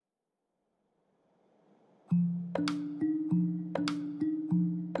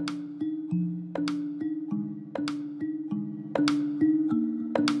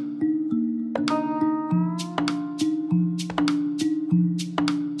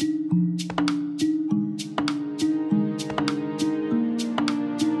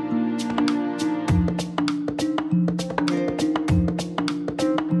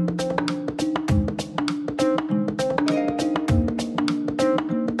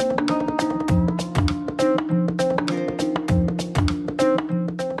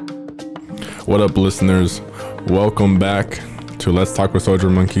What up, listeners? Welcome back to Let's Talk with Soldier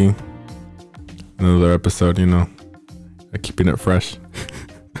Monkey. Another episode, keeping it fresh.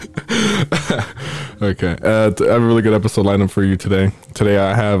 Okay, I have a really good episode lineup for you today. Today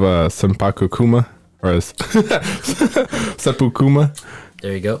I have Senpaku Kuma, or Seppu Kuma.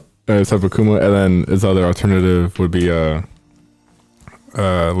 There you go. Seppu Kuma, and then his other alternative would be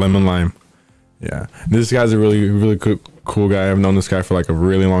Lemon Lime. Yeah, this guy's a really cool guy. I've known this guy for like a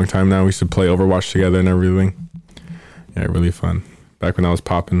really long time now. We used to play Overwatch together and everything. Yeah, really fun. Back when I was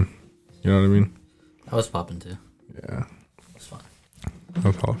popping, you know what I mean? I was popping too. Yeah, it was fun. That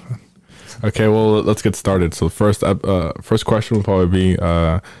was all fun. Okay, well, let's get started. So first question will probably be,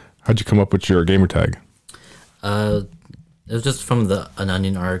 how'd you come up with your gamer tag? It was just from an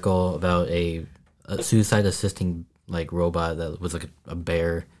Onion article about a suicide assisting like robot that was like a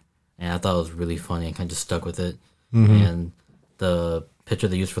bear, and I thought it was really funny and kind of just stuck with it. Mm-hmm. And the picture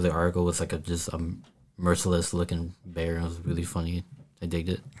they used for the article was like just a merciless looking bear, and it was really funny. I digged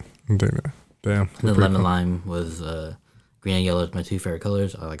it. Damn. And the Lemon Lime was green and yellow, my two favorite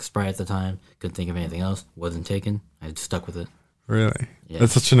colors. I like Sprite at the time. Couldn't think of anything else. Wasn't taken. I just stuck with it. Really? Yeah.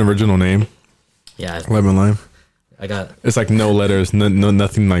 That's such an original name. Yeah. Lemon Lime. It's like no letters, no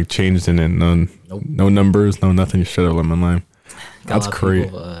nothing like changed in it. No numbers, no nothing. Straight up Lemon Lime. That's crazy.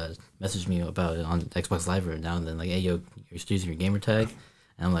 People message me about it on Xbox Live every now and then, like, hey, yo, you're using your gamer tag,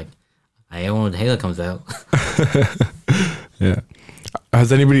 and I'm like, I am when Halo comes out. Yeah.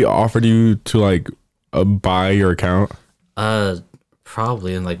 Has anybody offered you to like buy your account?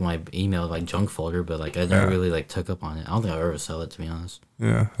 Probably in like my email like junk folder, but like I never really like took up on it. I don't think I'll ever sell it, to be honest.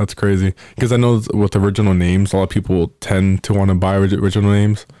 Yeah, that's crazy. Because I know with original names, a lot of people tend to want to buy original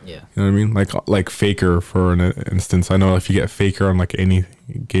names. Yeah, you know what I mean. Like Faker, for an instance. I know if you get Faker on like any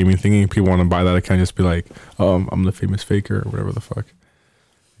gaming thingy, people want to buy that account. Just be like, oh, I'm the famous Faker or whatever the fuck.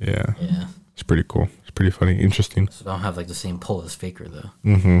 Yeah. Yeah. It's pretty cool. It's pretty funny, interesting. So I don't have like the same pull as Faker though.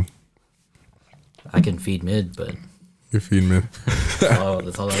 Mm-hmm. I can feed mid, but. You feed mid.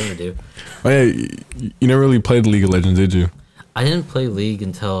 That's all I ever do. Oh yeah, you never really played League of Legends, did you? I didn't play League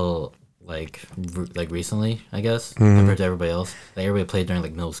until like recently, I guess, compared to everybody else. Like everybody played during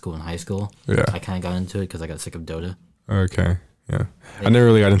like middle school and high school. Yeah. I kind of got into it because I got sick of Dota. Okay. Yeah. I never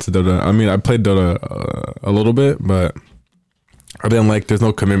really got into Dota. I mean, I played Dota a little bit, but I didn't like. There's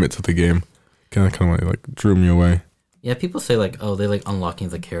no commitment to the game. Kind of like drew me away. Yeah, people say like, oh, they like unlocking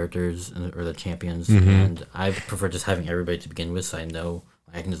the characters or the champions, and I prefer just having everybody to begin with, so I know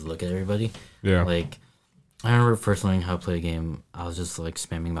I can just look at everybody. Yeah. Like, I remember first learning how to play a game, I was just like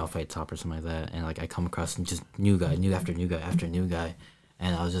spamming Malphite top or something like that, and like I come across just new guy after new guy,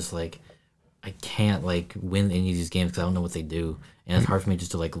 and I was just like, I can't like win any of these games because I don't know what they do, and it's hard for me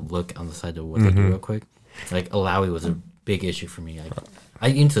just to like look on the side of what they do real quick. Like Alawi was a big issue for me. I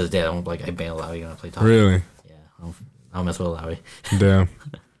even to this day I don't like I ban Alawi when I play top. Really? Yeah. I don't mess with Alawi. Damn.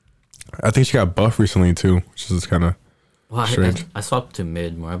 I think she got buffed recently too, which is kind of strange. I swapped to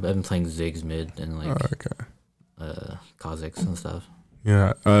mid more. I've been playing Ziggs mid and like Kha'Zix and stuff.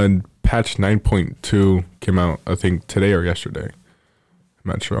 Yeah. Patch 9.2 came out, I think, today or yesterday. I'm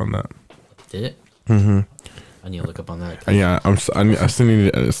not sure on that. Did it? Mm-hmm. I need to look up on that. Yeah, I still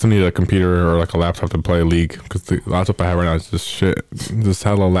need a computer or like a laptop to play League because the laptop I have right now is just shit. Just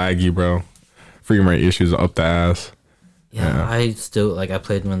hella laggy, bro. Frame rate issues up the ass. Yeah, I still I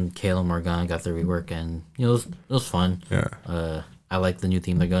played when Kayle and Morgana got their rework, and it was fun. Yeah. I like the new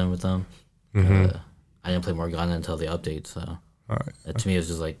theme they're going with them. I didn't play Morgana until the update, so to me it was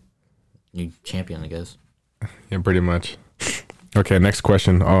just like new champion, I guess. Yeah, pretty much. Okay, next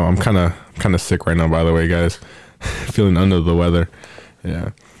question. Oh, I'm kind of sick right now, by the way, guys. Feeling under the weather.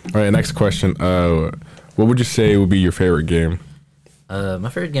 Yeah. All right, next question. What would you say would be your favorite game? My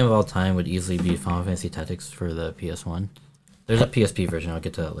favorite game of all time would easily be Final Fantasy Tactics for the PS1. There's a PSP version. I'll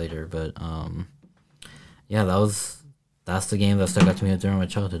get to that later, but yeah, that's the game that stuck out to me during my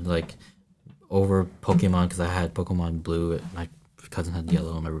childhood. Like over Pokemon, because I had Pokemon Blue, my cousin had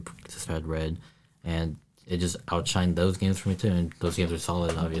Yellow, and my sister had Red, and it just outshined those games for me too. And those games are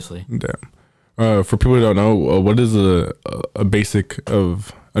solid, obviously. Damn. For people who don't know, what is a basic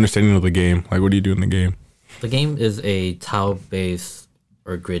of understanding of the game? Like, what do you do in the game? The game is a tile-based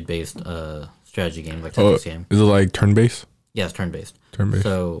or grid-based strategy game, like tactics game. Is it like turn-based? Yeah, it's turn-based. Turn-based.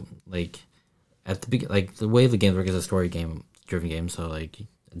 So, like, at the like the way the games work is a story game-driven game. So, like,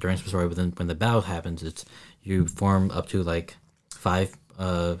 during the story, when the battle happens, it's you form up to like 5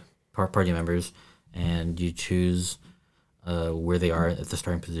 party members, and you choose where they are at the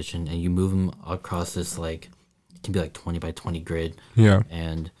starting position, and you move them across this like it can be like 20 by 20 grid. Yeah.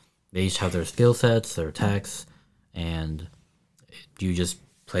 And they each have their skill sets, their attacks, and you just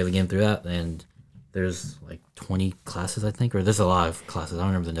play the game through that, and there's like 20 classes, I think, or there's a lot of classes. I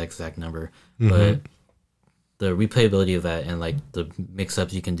don't remember the exact number, but the replayability of that and like the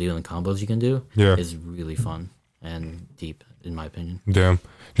mix-ups you can do and combos you can do is really fun and deep, in my opinion. Damn.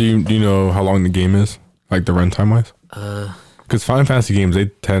 Do you know how long the game is? Like the runtime wise? Because Final Fantasy games, they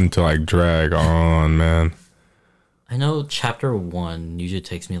tend to like drag on, man. I know chapter 1 usually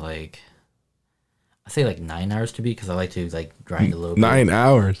takes me like, I say like 9 hours to beat, because I like to like grind a little bit. 9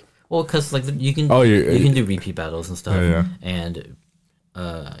 hours? Well, because like you can do repeat battles and stuff. And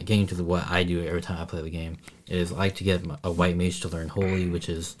getting to what I do every time I play the game is I like to get a white mage to learn Holy, which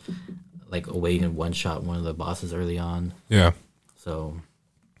is like a way you can one-shot one of the bosses early on. Yeah. So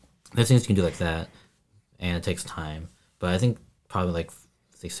there's things you can do like that, and it takes time. But I think probably like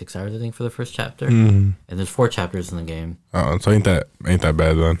 6 hours, I think, for the first chapter. And there's 4 chapters in the game. Oh, so ain't that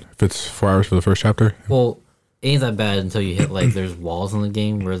bad then? If it's 4 hours for the first chapter? Well, it ain't that bad until you hit like there's walls in the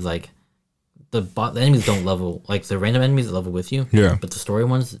game where it's like the enemies don't level, like the random enemies level with you. Yeah. But the story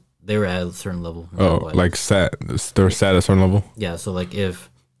ones, they were at a certain level. Like set. They're set at a certain level? Yeah, so like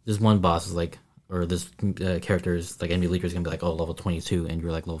if this one boss is like, or this character is like, enemy leader is gonna be like, oh, level 22, and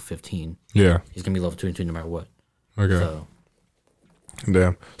you're like level 15. Yeah. He's gonna be level 22 no matter what. Okay. So.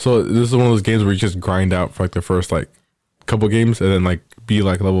 Damn. So this is one of those games where you just grind out for like the first like couple games and then like be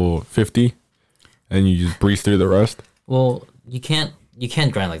like level 50 and you just breeze through the rest? Well, you can't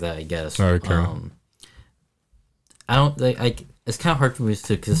grind like that, I guess. Okay. I don't like it's kind of hard for me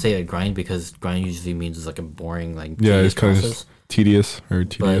to say a grind, because grind usually means it's like a boring like it's kind of just tedious.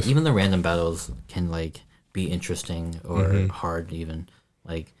 But even the random battles can like be interesting or hard even.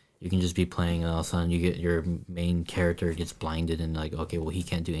 Like you can just be playing and all of a sudden you get your main character gets blinded and like, okay, well, he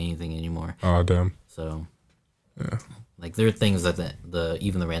can't do anything anymore. Oh, damn. So like there are things that the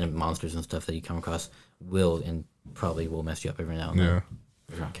even the random monsters and stuff that you come across will and probably will mess you up every now and then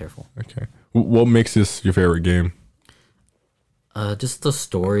if you're not careful. Okay. What makes this your favorite game? Just the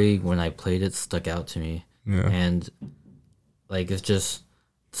story when I played it stuck out to me. Yeah. And like it's just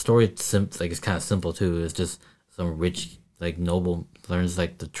the story like it's kind of simple too. It's just some rich like noble learns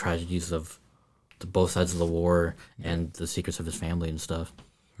like the tragedies of both sides of the war and the secrets of his family and stuff.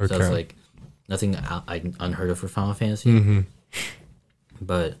 Okay. So it's like nothing unheard of for Final Fantasy.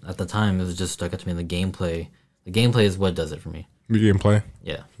 But at the time, it was just stuck out to me in the gameplay. The gameplay is what does it for me. The gameplay?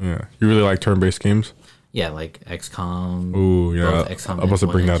 Yeah. Yeah. You really like turn-based games? Yeah, like XCOM. Ooh, yeah. XCOM I was to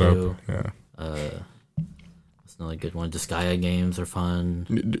bring that 2. up. Yeah. It's another good one. Disgaea games are fun.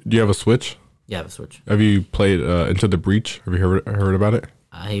 Do you have a Switch? Yeah, I have a Switch. Have you played Into the Breach? Have you heard about it?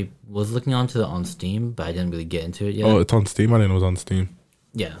 I was looking onto it on Steam, but I didn't really get into it yet. Oh, it's on Steam? I didn't know it was on Steam.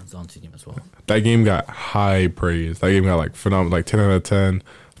 Yeah, it's on Steam as well. That game got high praise. That game got like phenomenal, like 10 out of 10,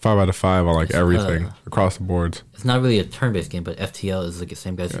 5 out of 5 on like everything across the boards. It's not really a turn-based game, but FTL is like the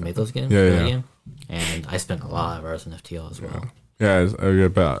same guys who made those games. Game. And I spent a lot of hours in FTL as well. Yeah,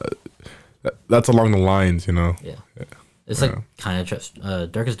 that's along the lines, you know. Yeah. It's like kind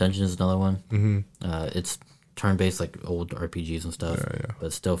of Darkest Dungeon is another one. It's turn-based, like old RPGs and stuff, but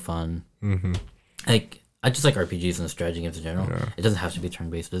it's still fun. Like I just like RPGs and strategy games in general. It doesn't have to be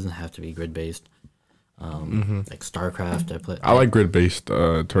turn-based. It doesn't have to be grid-based. Like StarCraft, I like grid-based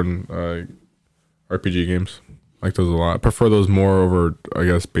turn RPG games. I like those a lot. I prefer those more over, I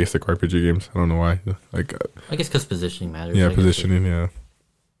guess, basic RPG games. I don't know why. Like I guess because positioning matters. Yeah, positioning. I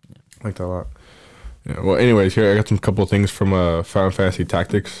like that a lot. Yeah. Well, anyways, here I got some couple of things from Final Fantasy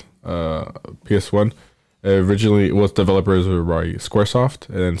Tactics, PS1. Originally, it was developers were by SquareSoft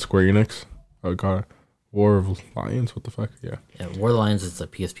and then Square Enix. Oh god, War of Lions. What the fuck? Yeah. Yeah, War of Lions is the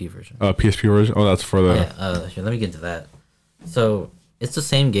PSP version. PSP version. Oh, that's for the. Here, let me get into that. So it's the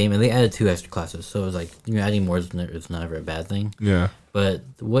same game, and they added 2 extra classes. So it was like you're adding more is never a bad thing. Yeah. But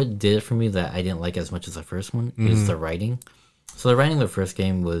what did it for me that I didn't like as much as the first one is the writing. So the writing of the first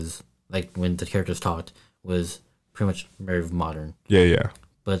game was like when the characters talked was pretty much very modern. Yeah.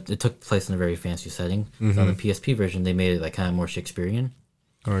 But it took place in a very fancy setting. So on the PSP version, they made it like kind of more Shakespearean.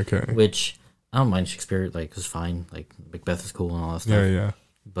 Okay. Which I don't mind Shakespeare. Like it's fine. Like Macbeth is cool and all that stuff. Yeah.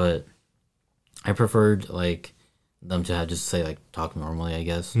 But I preferred like them to have just say like talk normally, I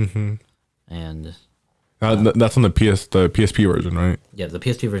guess. And that's on the PSP version, right? Yeah, the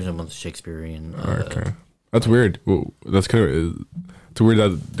PSP version was Shakespearean. Okay. That's weird. Well, that's kind of it's weird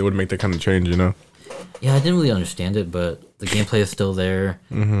that they would make that kind of change, you know. Yeah, I didn't really understand it, but the gameplay is still there.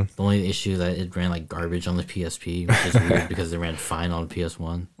 The only issue is that it ran like garbage on the PSP, which is weird because it ran fine on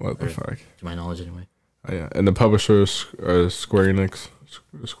PS1. What the fuck? To my knowledge, anyway. Oh, yeah, and the publisher is Square Enix,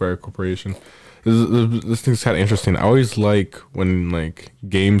 Square Corporation. This thing's kind of interesting. I always like when like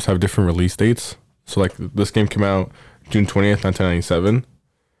games have different release dates. So like this game came out June 20th, 1997,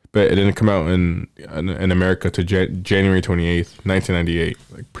 but it didn't come out in America to January 28th, 1998.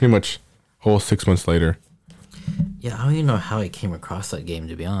 Like pretty much whole 6 months later. Yeah, I don't even know how I came across that game,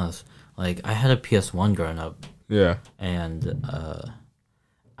 to be honest. Like, I had a PS1 growing up. Yeah. And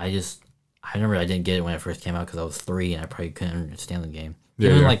I remember I didn't get it when it first came out because I was 3 and I probably couldn't understand the game. Yeah,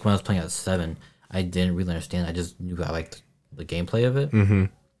 Even yeah. like when I was playing at 7, I didn't really understand. I just knew I liked the gameplay of it. Mm-hmm.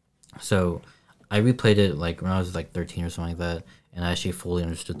 So I replayed it like when I was like 13 or something like that, and I actually fully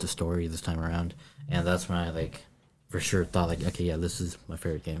understood the story this time around. And that's when I like for sure thought like, okay, yeah, this is my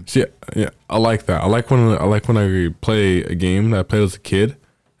favorite game. So yeah, I like that. I like when I play a game that I played as a kid,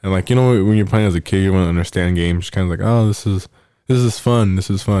 and like, you know, when you're playing as a kid, you want to understand games. Just kind of like, oh, this is fun. This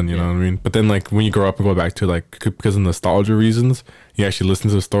is fun. You know what I mean? But then like when you grow up and go back to like because of nostalgia reasons, you actually listen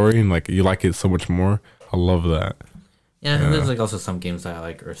to the story and like you like it so much more. I love that. Yeah, and there's like also some games that I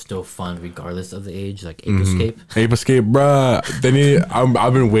like are still fun regardless of the age, like Ape Escape. Ape Escape, bruh.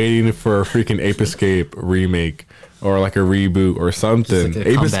 I've been waiting for a freaking Ape Escape remake or like a reboot or something. Like a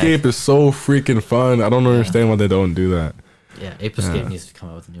Ape comeback. Escape is so freaking fun. I don't understand why they don't do that. Yeah, Ape Escape needs to come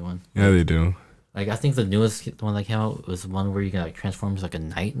out with a new one. Yeah, they do. Like I think the newest one that came out was one where you can like transform as like a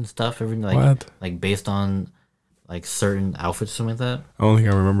knight and stuff. Everything like based on like certain outfits or something like that. I don't think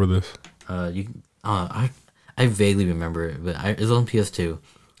I remember this. I vaguely remember it, but it was on PS2.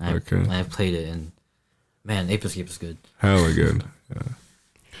 Okay. I played it, and man, Ape Escape is good. Hella good. Yeah.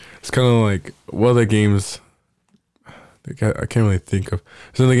 It's kind of like what other games. I can't really think of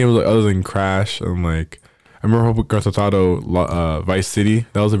some of the games like, other than Crash and like I remember Grand Theft Auto Vice City.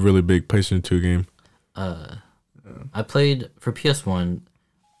 That was a really big PlayStation 2 game. I played for PS1.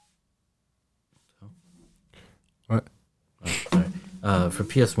 What? Sorry. For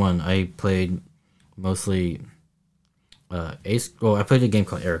PS1, I played mostly Ace. Well, I played a game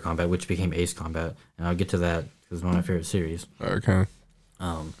called Air Combat, which became Ace Combat, and I'll get to that because it's one of my favorite series. Okay.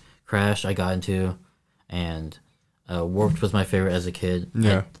 Crash, I got into, and Warped was my favorite as a kid.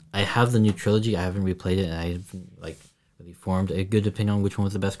 Yeah. I have the new trilogy. I haven't replayed it, and I haven't like really formed a good opinion on which one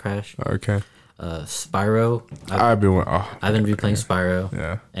was the best Crash. Okay. Spyro. I've been replaying Spyro.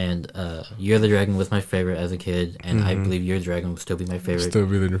 Yeah. And Year of the Dragon was my favorite as a kid, and I believe Year of the Dragon will still be my favorite. Still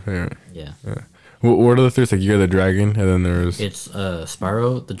be your favorite. Yeah. What are the three? It's like Year of the Dragon, and then there's It's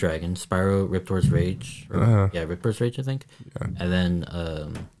Spyro the Dragon, Spyro Riptor's Rage. Yeah, Riptor's Rage, I think. Yeah. And then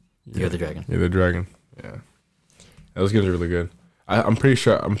Year of the Dragon. Year of the Dragon. Yeah. Those games are really good. I'm pretty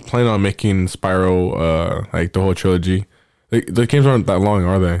sure I'm planning on making Spyro like the whole trilogy. The games aren't that long,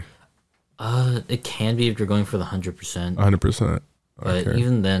 are they? It can be if you're going for the 100%. 100%. But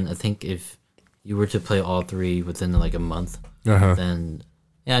even then, I think if you were to play all three within like a month, then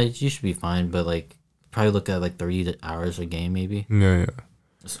yeah, you should be fine. But like, probably look at like 30 hours a game, maybe. Yeah.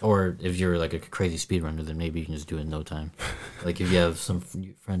 Or if you're like a crazy speedrunner, then maybe you can just do it in no time. Like if you have some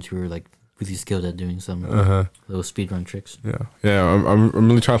friends who are like really skilled at doing some little speedrun tricks. Yeah. I'm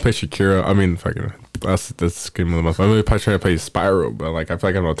really trying to play Shakira. I mean, that's game of the month. I'm really probably trying to play Spyro, but like I feel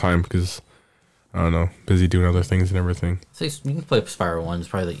like I have no time because I don't know, busy doing other things and everything. So you can play Spyro 1. It's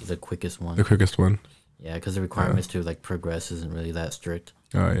probably the quickest one. The quickest one. Yeah, because the requirements to like progress isn't really that strict.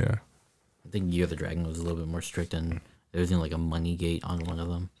 Oh yeah. I think Year of the Dragon was a little bit more strict, and there was like a money gate on one of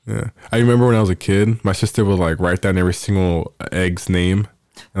them. Yeah, I remember when I was a kid, my sister would like write down every single egg's name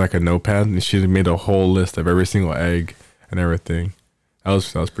in like a notepad, and she made a whole list of every single egg and everything. That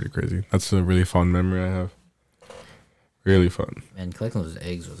was pretty crazy. That's a really fun memory I have. Really fun. Man, collecting those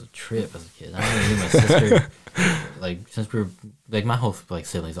eggs was a trip as a kid. I remember me and my sister, like since we were like my whole like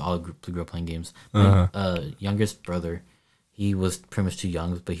siblings all grew up playing games. My youngest brother, he was pretty much too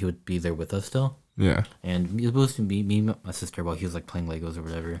young, but he would be there with us still. Yeah. And it was to be me and my sister while he was like playing Legos or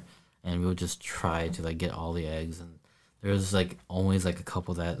whatever, and we would just try to like get all the eggs, and there was like always like a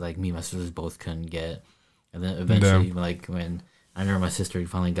couple that like me and my sisters both couldn't get, and then eventually like when I remember my sister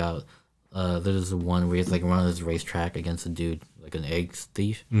finally got. There's one where he's like running this racetrack against a dude, like an egg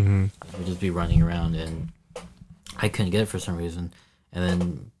thief. Mm-hmm. He'd just be running around, and I couldn't get it for some reason. And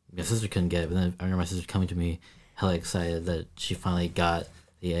then my sister couldn't get it, but then I remember my sister coming to me, hella excited that she finally got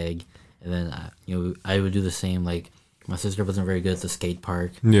the egg. And then I would do the same. Like my sister wasn't very good at the skate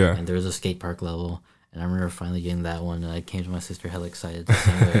park. Yeah. And there was a skate park level, and I remember finally getting that one, and I came to my sister hella excited the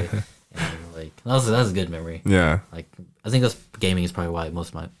same way. And like that was a good memory. Yeah. Like I think gaming is probably why most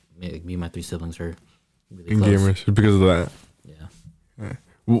of my me and my three siblings are really close. Gamers because of that. Yeah.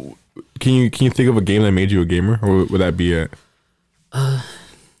 Well, can you think of a game that made you a gamer, or would that be it?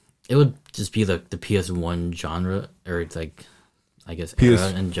 It would just be the PS1 genre, or it's like I guess era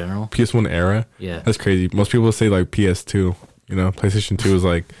in general. PS1 era. Yeah. That's crazy. Most people say like PS2. You know, PlayStation 2 is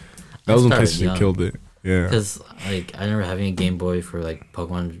like that was when PlayStation killed it. Yeah. Because like I remember having a Game Boy for like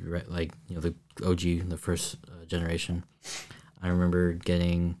Pokemon, like the OG, the first generation. I remember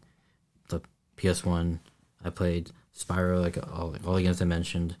getting the PS1. I played Spyro, like all the games I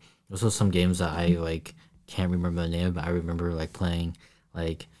mentioned. Those were some games that I like can't remember the name, but I remember like playing.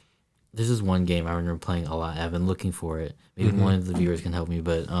 Like this is one game I remember playing a lot. I've been looking for it. Maybe one of the viewers can help me,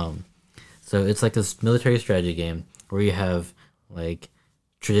 but so it's like this military strategy game where you have like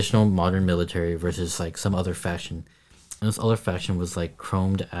traditional modern military versus like some other faction. And this other faction was like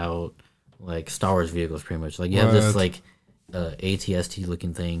chromed out like Star Wars vehicles pretty much. Like you have this like ATST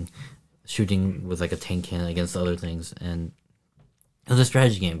looking thing shooting with like a tank cannon against the other things, and it was a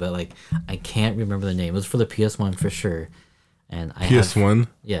strategy game, but like I can't remember the name. It was for the PS1 for sure. And I PS1?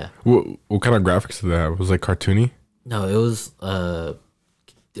 Yeah. What kind of graphics did that have? Was it like cartoony? No, it was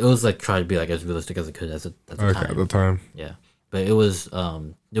like trying to be like as realistic as it could at the time. At the time. Yeah. But it wasn't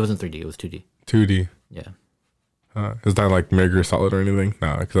 3D, it was 2D. 2D. Yeah. Is that like Metal Gear Solid or anything?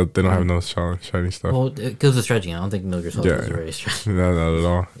 No, because they don't have no shiny stuff. Well, because it's a strategy game. I don't think Metal Gear Solid is very strategy. No, not at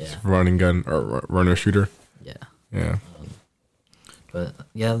all. Yeah. It's running gun or runner shooter. Yeah. Yeah. But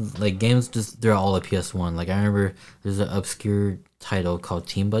yeah, like games they're all a PS1. Like I remember there's an obscure title called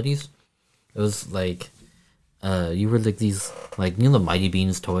Team Buddies. It was like you were like these like the Mighty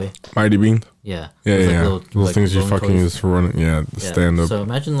Beans toy. Mighty Beans? Yeah. Yeah, like yeah. Little, those like, things you fucking toys. use for running. Yeah, the stand up. So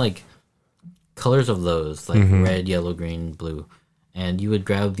imagine like colors of those, like red, yellow, green, blue, and you would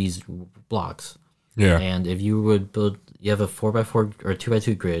grab these blocks. Yeah. And if you would build, you have a 4x4 or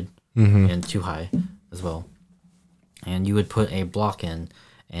 2x2 grid and 2 high as well. And you would put a block in,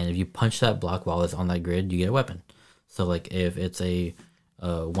 and if you punch that block while it's on that grid, you get a weapon. So like if it's a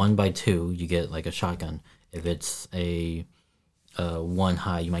 1x2, you get like a shotgun. If it's a 1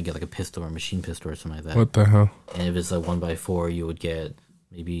 high, you might get like a pistol or a machine pistol or something like that. What the hell? And if it's a 1x4, you would get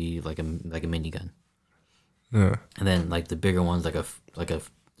maybe like a minigun. Yeah. And then like the bigger ones, like a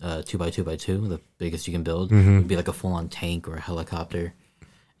 2x2x2, the biggest you can build, would be like a full on tank or a helicopter.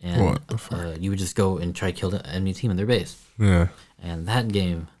 And What the fuck? you would just go and try to kill the enemy team in their base. Yeah. And that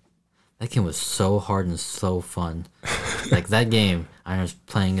game was so hard and so fun. Like that game, I was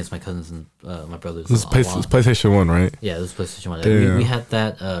playing against my cousins and my brothers. This is PlayStation 1, right? Yeah, this was PlayStation 1. Yeah. We had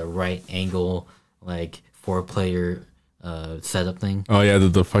that right angle, like 4-player setup thing. Oh yeah,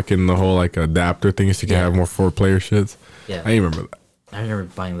 the whole like adapter thing so you can have more 4-player shits. Yeah. I remember that. I remember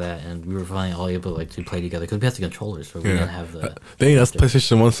buying that, and we were finally all able like to play together because we had the controllers, but we didn't have the. Dang, that's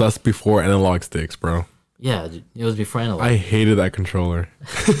PlayStation 1, so that's before analog sticks, bro. Yeah, dude, it was before analog. I hated that controller.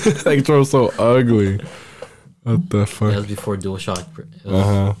 That controller was so ugly. What the fuck? That was before DualShock.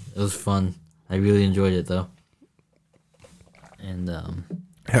 It was fun. I really enjoyed it though. And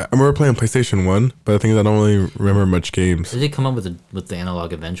Yeah, I remember playing PlayStation 1, but I think I don't really remember much games. they did come up with the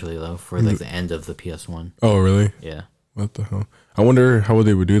analog eventually though for like the end of the PS1. Oh really? Yeah. What the hell? I wonder how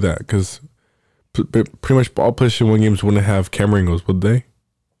they would do that because pretty much all PlayStation 1 games wouldn't have camera angles, would they?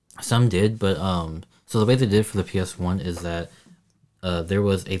 Some did, but so the way they did for the PS1 is that there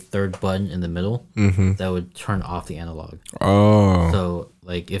was a third button in the middle that would turn off the analog. Oh. So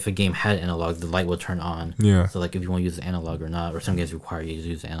like if a game had analog, the light would turn on. Yeah. So like if you want to use the analog or not, or some games require you to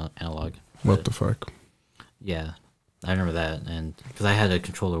use analog. What the fuck? Yeah, I remember that, and because I had a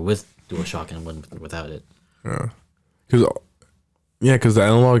controller with DualShock and one without it. Because the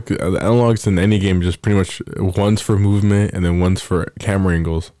analogs in any game just pretty much one's for movement and then one's for camera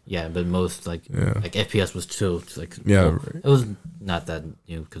angles. Yeah, but most like FPS was still like it was not that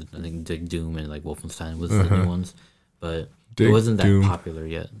new because I think Doom and like Wolfenstein was the new ones, but it wasn't that popular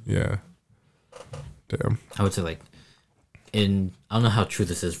yet. Yeah. Damn. I would say like I don't know how true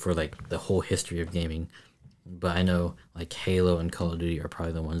this is for like the whole history of gaming, but I know like Halo and Call of Duty are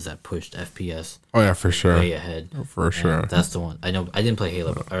probably the ones that pushed FPS. Oh yeah, for sure. Way ahead. For sure. That's the one. I know. I didn't play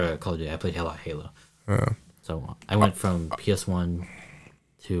Halo or Call of Duty. I played Halo. So I went from PS1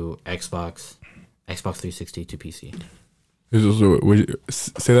 to Xbox 360 to PC. Would you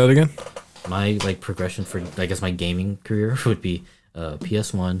say that again? My like progression for I guess my gaming career would be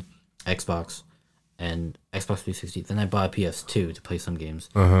PS1, Xbox, and Xbox 360. Then I bought a PS2 to play some games.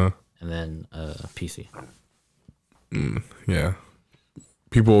 And then PC. Yeah.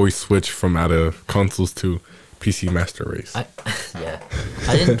 People always switch from out of consoles to PC Master Race. Yeah.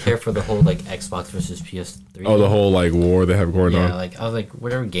 I didn't care for the whole like Xbox versus PS3. Oh, the whole like war they have going on. Yeah, like I was like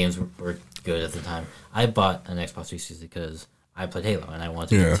whatever games were good at the time. I bought an Xbox 360 because I played Halo and I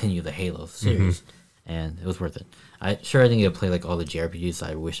wanted to continue the Halo series, and it was worth it. I didn't get to play like all the JRPGs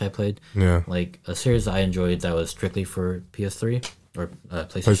I wish I played. Yeah. Like a series I enjoyed that was strictly for PS3 or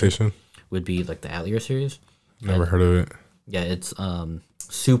PlayStation would be like the Atelier series. Never heard of it. Yeah, it's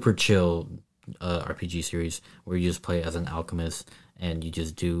super chill RPG series where you just play as an alchemist and you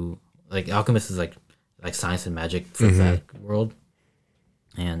just do like alchemist is like science and magic for that world,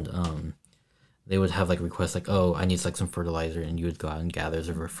 and they would have like requests like, oh, I need like some fertilizer, and you would go out and gather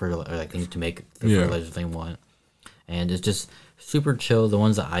the fertilizer, or like things to make the fertilizer they want, and it's just super chill. The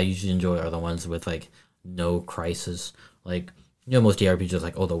ones that I usually enjoy are the ones with like no crisis, like. Most JRPGs is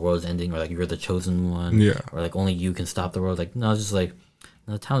like, oh, the world's ending, or like you're the chosen one, or like only you can stop the world. Like, no, it's just like,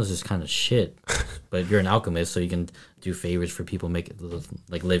 no, the town is just kind of shit. But you're an alchemist, so you can do favors for people, make it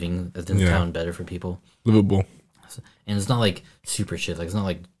like living in the town better for people, livable. And it's not like super shit. Like it's not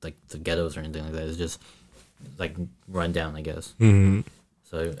like the ghettos or anything like that. It's just like run down, I guess. Mm-hmm.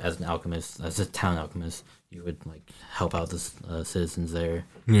 So as an alchemist, as a town alchemist, you would like help out the citizens there.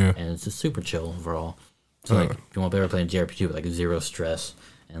 Yeah, and it's just super chill overall. So like, if you want better playing JRPG with like zero stress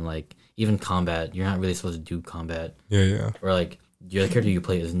and like even combat, you're not really supposed to do combat. Yeah. Or like the character you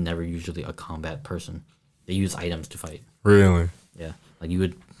play is never usually a combat person. They use items to fight. Really? Yeah. Like you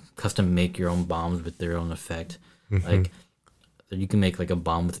would custom make your own bombs with their own effect. Like you can make like a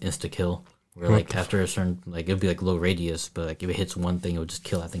bomb with insta kill, where like after a certain like it'd be like low radius, but like if it hits one thing, it would just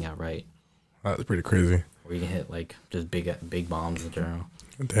kill that thing outright. That's pretty crazy. Or you can hit like just big bombs in general.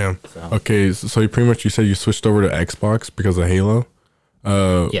 Damn. So. Okay, so you said you switched over to Xbox because of Halo.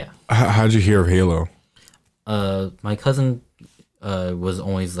 Yeah. How'd you hear of Halo? My cousin was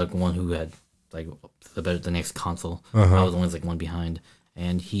always like one who had like the next console. I was always like one behind,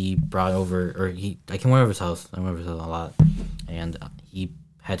 and he brought over, or I came over to his house. I went over to his house a lot, and he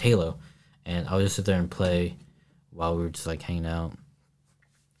had Halo, and I would just sit there and play while we were just like hanging out,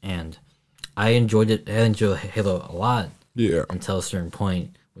 and I enjoyed it. I enjoyed Halo a lot. Yeah. Until a certain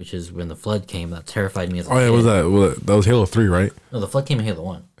point, which is when the flood came. That terrified me as a kid. Oh, yeah, that was Halo 3, right? No, the flood came in Halo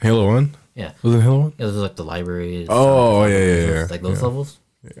 1. Halo 1? Yeah. Was it Halo 1? Yeah, it was like the library. Oh, yeah. Like those levels?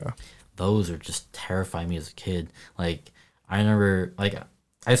 Yeah. Those are just terrifying me as a kid. Like, I remember, like,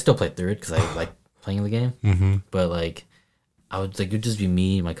 I still played through it because I like playing the game. Mm-hmm. But, like, I would, like, it would just be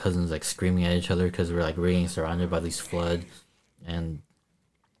me and my cousins, like, screaming at each other because we're, like, getting surrounded by these flood. And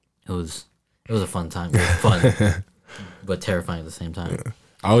it was a fun time. It was fun. But terrifying at the same time. Yeah.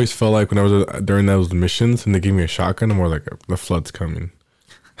 I always felt like when I was during those missions and they gave me a shotgun, I'm more like, the flood's coming.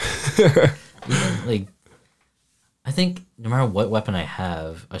 Like, I think no matter what weapon I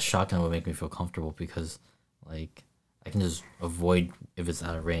have, a shotgun would make me feel comfortable because, like, I can just avoid if it's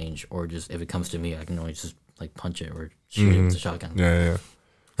out of range, or just if it comes to me, I can always just like punch it or shoot it with a shotgun. Yeah.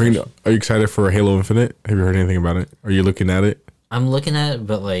 Are you excited for Halo Infinite? Have you heard anything about it? Are you looking at it? I'm looking at it,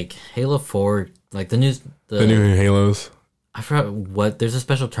 but like Halo 4, like the new Halos. I forgot what. There's a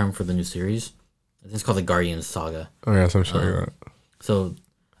special term for the new series. I think it's called the Guardians Saga. Oh yeah, some shit like that. So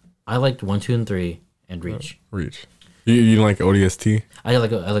I liked 1, 2, and 3, and Reach. Reach. You like ODST? I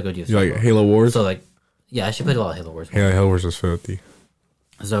like ODST. You like Halo Wars? So like, yeah, I actually played a lot of Halo Wars. Yeah, Halo Wars was 50.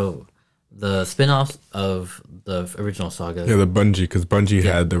 So the spin-offs of the original saga. Yeah, the Bungie, because Bungie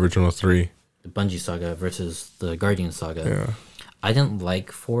had the original 3. The Bungie saga versus the Guardian saga. Yeah. I didn't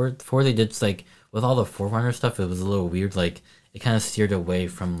like 4. 4 they did like with all the Forerunner stuff. It was a little weird. Like it kind of steered away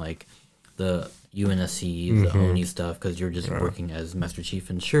from like the UNSC, the ONI stuff, because you're just working as Master Chief,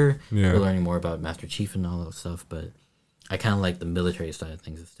 and sure, you're learning more about Master Chief and all that stuff. But I kind of like the military side of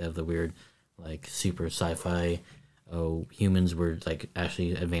things instead of the weird, like super sci-fi. Oh, humans were like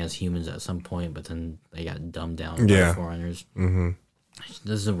actually advanced humans at some point, but then they got dumbed down by Forerunners. Mm-hmm.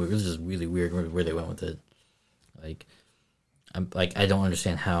 This is just really weird where they went with it. I don't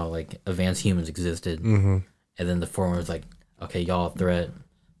understand how like advanced humans existed, and then the Forerunners like, okay, y'all a threat.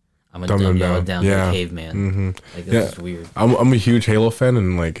 I'm gonna dumb y'all down to a caveman. Like this is weird. I'm a huge Halo fan,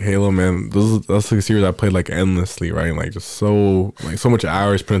 and like Halo, man, that's like a series I played like endlessly, right? Like just so much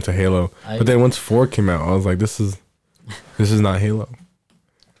hours put into Halo. But then once 4 came out, I was like, this is not Halo.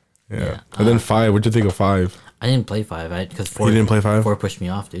 Yeah. And then 5. What'd you think of 5? I didn't play 5. Because 4. You didn't play 5? 4 pushed me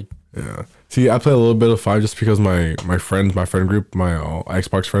off, dude. Yeah. See, I played a little bit of 5 just because my friend group, my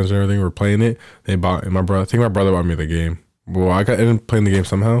Xbox friends and everything were playing it. They bought, and my brother bought me the game. Well, I ended up playing the game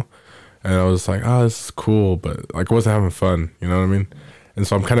somehow, and I was like, this is cool, but like I wasn't having fun. You know what I mean? And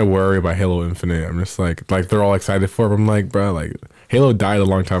so I'm kind of worried about Halo Infinite. I'm just like they're all excited for it. But I'm like, bro, like Halo died a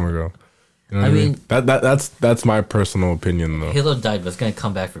long time ago. You know what I mean? That's my personal opinion though. Halo died, but it's gonna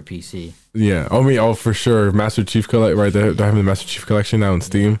come back for PC. Yeah. Oh, for sure. Master Chief Collection, right? They're having the Master Chief Collection now on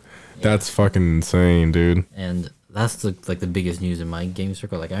Steam. Yeah. That's fucking insane, dude. And that's the biggest news in my game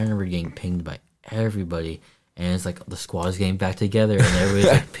circle. Like I remember getting pinged by everybody, and it's like the squad's getting back together, and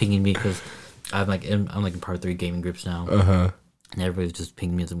everybody's like pinging me because I'm like in part 3 gaming groups now. And everybody's just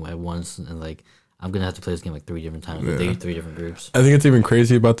pinging me at once, and like I'm gonna have to play this game like 3 different times with 3 different groups. I think it's even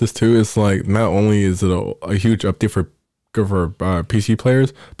crazy about this too. It's like not only is it a huge update for PC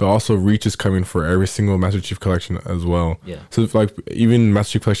players, but also Reach is coming for every single Master Chief Collection as well. Yeah. So if, like even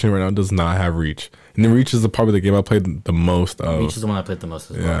Master Chief Collection right now does not have Reach, and then Reach is probably the game I played the most of. Reach is the one I played the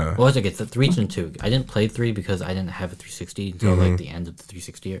most as well. Well, it's 3 and 2. I didn't play 3 because I didn't have a 360 until like the end of the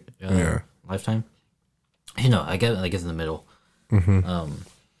 360 lifetime. You know, I guess in the middle.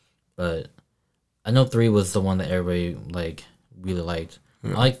 But I know 3 was the one that everybody like really liked. I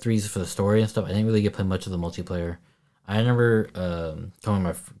like 3's for the story and stuff. I didn't really get to play much of the multiplayer. I remember going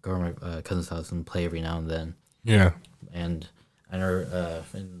to my cousin's house and play every now and then. Yeah. And I remember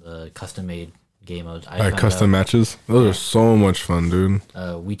in the custom made game mode, custom matches. Those are so much fun, dude.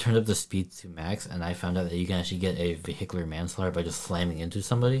 We turned up the speed to max, and I found out that you can actually get a vehicular manslaughter by just slamming into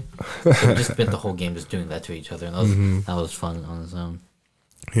somebody. So we just spent the whole game just doing that to each other, and that was fun on its own.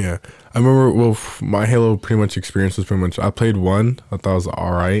 Yeah, I remember. Well, my Halo pretty much experience was pretty much. I played 1, I thought it was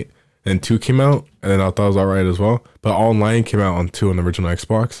all right, and 2 came out, and then I thought it was all right as well. But Online came out on 2 on the original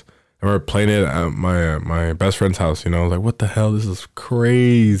Xbox. I remember playing it at my best friend's house. You know, I was like, "What the hell? This is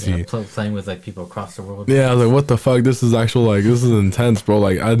crazy." Yeah, playing with like people across the world. Yeah, I was like, "What the fuck? This is actual like this is intense, bro."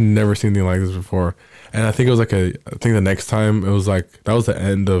 Like I'd never seen anything like this before. And I think it was like I think the next time it was like that was the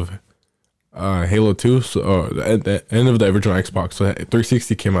end of Halo 2, so the end of the original Xbox. So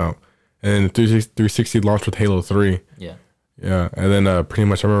 360 came out, and 360 launched with Halo 3. Yeah. Yeah, and then pretty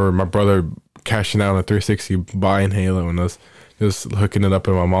much I remember my brother cashing out on a 360, buying Halo, and us just hooking it up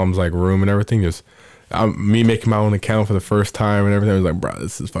in my mom's like room and everything. Just me making my own account for the first time and everything. I was like, bro,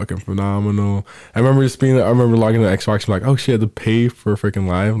 this is fucking phenomenal. I remember logging into Xbox and like, oh shit, I had to pay for freaking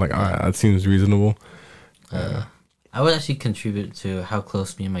live. Like, that seems reasonable. I would actually contribute to how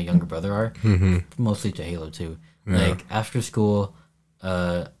close me and my younger brother are, mostly to Halo 2. Yeah. Like after school,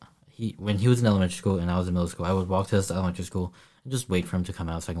 when he was in elementary school and I was in middle school, I would walk to his elementary school and just wait for him to come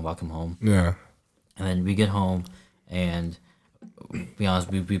out so I can walk him home. Yeah. And then we get home, and to be honest,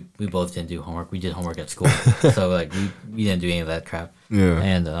 we both didn't do homework. We did homework at school, so like we didn't do any of that crap. Yeah.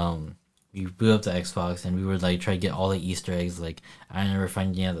 And we boot up the Xbox and we would like try to get all the Easter eggs. Like I remember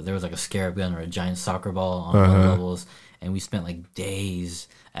finding out that there was like a scarab gun or a giant soccer ball on one of the levels, and we spent like days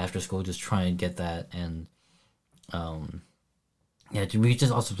after school just trying to get that. And yeah, we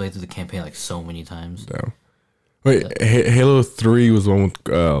just also played through the campaign like so many times. Damn. Wait, Halo 3 was the one with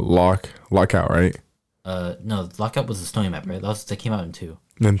Lockout, right? No, Lockout was the Stony map, right? That came out in 2.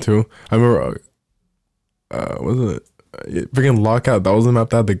 In 2, I remember. Was it freaking Lockout? That was the map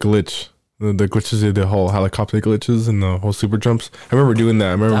that had the glitch. The glitches, the whole helicopter glitches and the whole super jumps. I remember doing that.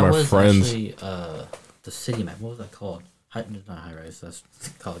 I remember that my friends. Actually, the city map. What was that called? Not High Rise. That's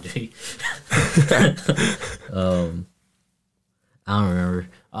Call of Duty. I don't remember.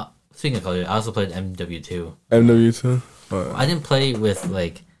 Speaking of Call of Duty, I also played MW2. MW2. I didn't play with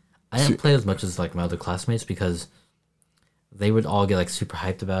like. I didn't play as much as like my other classmates because they would all get like super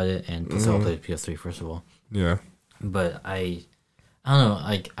hyped about it, and because I all played PS3 first of all. Yeah. But I don't know.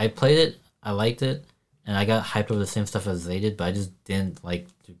 Like I played it. I liked it, and I got hyped over the same stuff as they did, but I just didn't like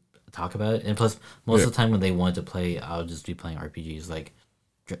to talk about it. And plus, most of the time when they wanted to play, I would just be playing RPGs like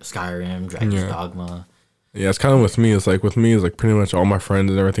Skyrim, Dragon's Dogma. Yeah, it's kind of with me. It's like pretty much all my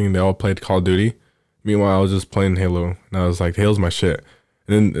friends and everything, they all played Call of Duty. Meanwhile, I was just playing Halo, and I was like, Halo's my shit.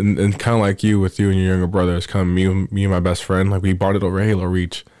 And kind of like you with you and your younger brother, it's kind of me and my best friend. Like we bonded over Halo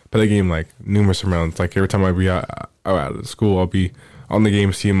Reach. Play the game like numerous amounts. Like every time I'd be out of school, I'll be on the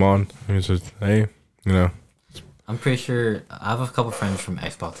game, see him on. And it's just, hey, you know. I'm pretty sure I have a couple friends from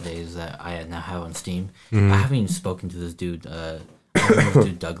Xbox days that I now have on Steam. I haven't even spoken to this dude,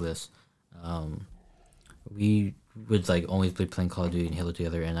 Douglas. We would like always be playing Call of Duty and Halo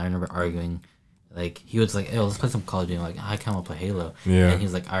together, and I remember arguing. Like he was like, "Hey, let's play some Call of Duty." I'm like, I kind of want to play Halo. Yeah. And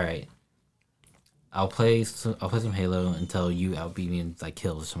he's like, "All right, I'll play some Halo until you outbeat me in like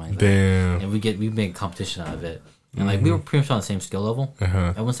kills or something like that." Damn. And we make a competition out of it. And like we were pretty much on the same skill level.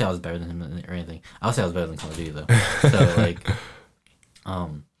 I wouldn't say I was better than him or anything. I would say I was better than Call of Duty though. So like, I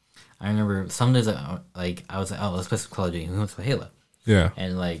remember some days I was like, "Oh, let's play some Call of Duty." Who wants to play Halo? Yeah.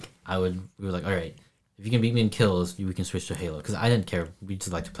 And like we were like, "All right, if you can beat me in kills, we can switch to Halo." Because I didn't care. We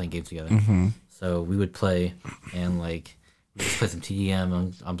just liked to play games together. So we would play and like we just play some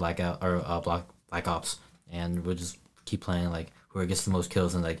TDM on Blackout or Black Ops, and we'd just keep playing like whoever gets the most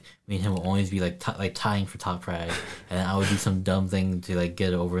kills, and like me and him will always be like tying for top frag, and I would do some dumb thing to like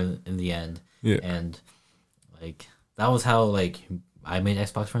get it over in the end. Yeah. And like that was how like I made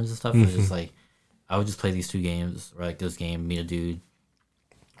Xbox friends and stuff. It was just like I would just play these 2 games or like this game, meet a dude,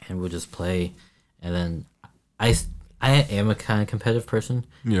 and we'll just play, and then I am a kind of competitive person,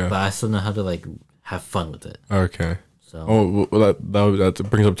 but I still know how to like have fun with it. Okay. So well, that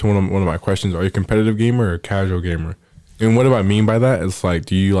brings up to one of my questions. Are you a competitive gamer or a casual gamer? And what do I mean by that? It's like,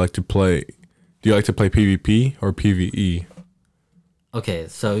 do you like to play PvP or PvE? okay,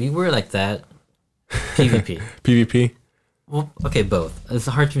 so you were like that. PvP. PvP? Well, okay, both. It's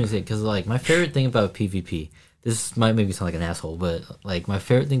hard for me to say because like my favorite thing about PvP. This might maybe sound like an asshole, but like my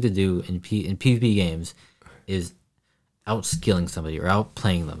favorite thing to do in PvP games is outskilling somebody or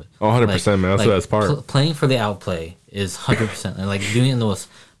outplaying them. 100%, man. That's the best part. Playing for the outplay is 100%, and like doing it in the most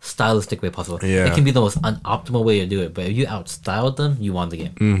stylistic way possible. Yeah. It can be the most unoptimal way to do it, but if you outstyled them, you won the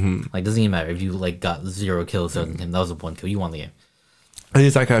game. Mm-hmm. Like, doesn't even matter if you like got 0 kills and that was a 1 kill, you won the game. I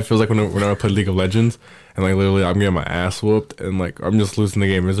think that kind of feels like when I play League of Legends and like literally I'm getting my ass whooped and like I'm just losing the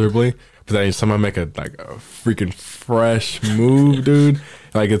game miserably, but then I somehow make a freaking fresh move, dude.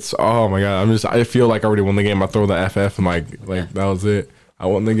 Like it's, oh my god, I feel like I already won the game. I throw the FF and like that was it. I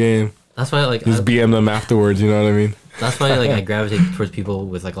won the game. That's why like just BM them afterwards. You know what I mean? That's why like I gravitate towards people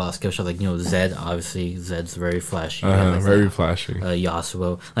with like a lot of skill shot. Like, you know, Zed, obviously Zed's very flashy. Very flashy.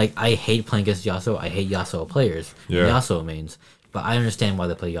 Yasuo. Like, I hate playing against Yasuo. I hate Yasuo players. Yeah. Yasuo mains. But I understand why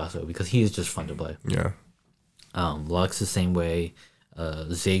they play Yasuo because he is just fun to play. Yeah. Lux the same way.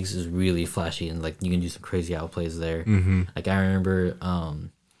 Ziggs is really flashy and like you can do some crazy outplays there. Mm-hmm. Like I remember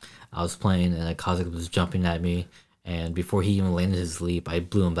I was playing and a Kha'Zix was jumping at me, and before he even landed his leap, I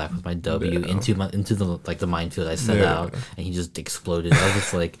blew him back with my W into the minefield I set out, and he just exploded. I was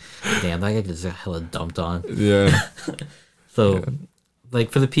just like, damn, that guy just got hella dumped on. Yeah. So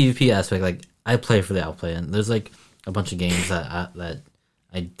like for the PvP aspect, like I play for the outplay, and there's like a bunch of games that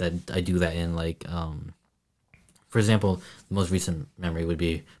I do that in. Like for example, the most recent memory would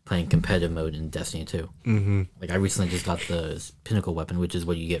be playing competitive mode in Destiny 2. Mm-hmm. Like I recently just got the pinnacle weapon, which is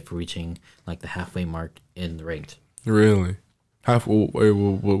what you get for reaching like the halfway mark in the ranked. Really?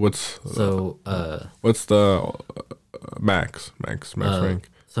 What's what's the max rank?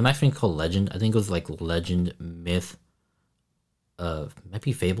 So max rank called Legend. I think it was like Legend, Myth, might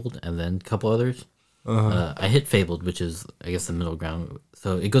be Fabled, and then a couple others. I hit Fabled, which is I guess the middle ground.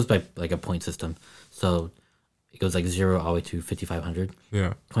 So it goes by like a point system. So it goes like 0 all the way to 5,500.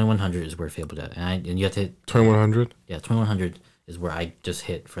 Yeah. 2,100 is where Fabled at, and you have to hit 2,100. Yeah, 2,100 is where I just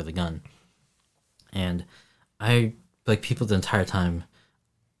hit for the gun, and I like people the entire time.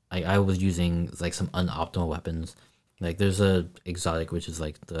 I was using like some unoptimal weapons. Like there's a exotic, which is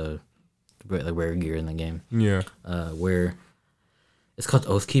like the rare gear in the game. Yeah. Where it's called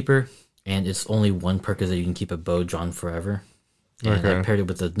Oathkeeper, and it's only one perk is that you can keep a bow drawn forever. And I paired it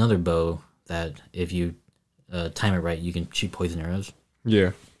with another bow that if you time it right, you can shoot poison arrows.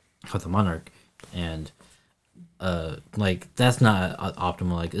 Yeah. With the Monarch, and like that's not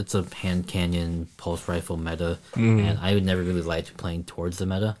optimal. Like it's a hand canyon pulse rifle meta, and I would never really like playing towards the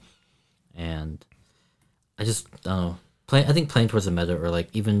meta, and I just I think playing towards the meta or like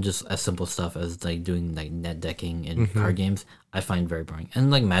even just as simple stuff as like doing like net decking in card games, I find very boring.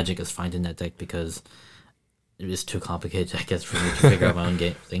 And like Magic is fine to net deck because it is too complicated, I guess, for me to figure out my own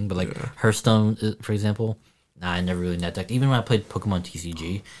game thing. But like Hearthstone, for example. Nah, I never really net decked. Even when I played Pokemon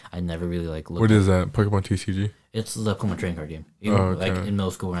TCG, I never really like looked. What is that? Pokemon TCG? It's the Pokemon trading card game. Even, like in middle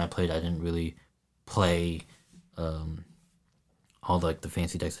school when I played, I didn't really play all like the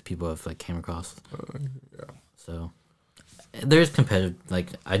fancy decks that people have like came across. Yeah. So there's competitive. Like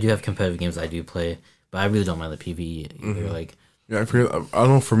I do have competitive games I do play, but I really don't mind the PvE either. Like I don't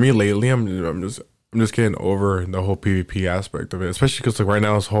know. For me lately, I'm just getting over the whole PvP aspect of it, especially because like right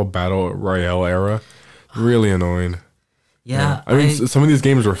now this whole battle royale era. Really annoying. Yeah. I mean, some of these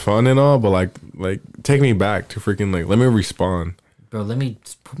games were fun and all, but like take me back to freaking like let me respawn. Bro, let me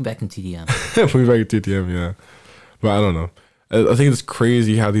put me back in TDM. Put me back in TDM, yeah. But I don't know. I think it's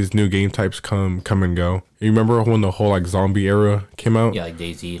crazy how these new game types come and go. You remember when the whole like zombie era came out? Yeah, like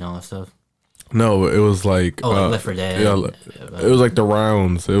DayZ and all that stuff. No, it was like like Left 4 Dead. Yeah, it was like the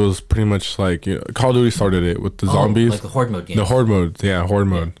rounds. It was pretty much like Call of Duty started it with the zombies. Like the horde mode game. The horde mode, yeah, horde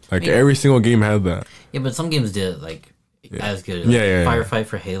mode. Like every single game had that. Yeah, but some games did it like as good. Like, Firefight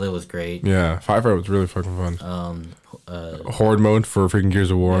for Halo was great. Yeah, Firefight was really fucking fun. Horde mode for freaking Gears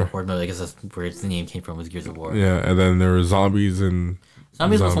of War. Yeah, horde mode, I guess that's where the name came from, was Gears of War. Yeah, and then there were zombies and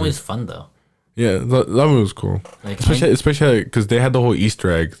zombies was always fun though. Yeah, that was cool. Like, especially because they had the whole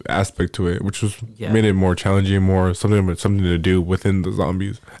Easter egg aspect to it, which was made it more challenging, more something to do within the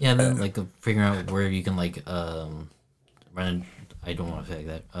zombies. Yeah, and then like figuring out where you can like run. I don't want to say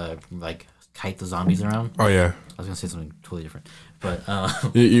like that. Like kite the zombies around. Oh yeah. I was gonna say something totally different,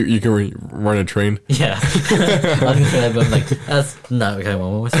 But you can run a train. Yeah, I was gonna say that, but I'm like, that's not what I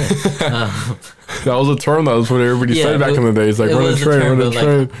want to say. That was a term. That was what everybody said back in the day. It's like run a train, run a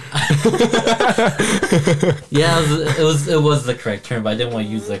train. Yeah, it was the correct term, but I didn't want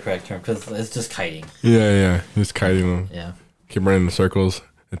to use the correct term because it's just kiting. Yeah, just kiting them. Yeah, keep running in circles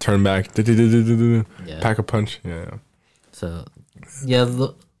and turn back. Yeah. Pack a punch. Yeah. So, yeah,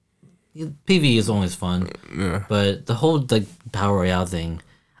 the PvE is always fun. Yeah. But the whole like battle royale thing,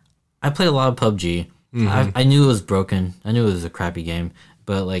 I played a lot of PUBG. I knew it was broken. I knew it was a crappy game.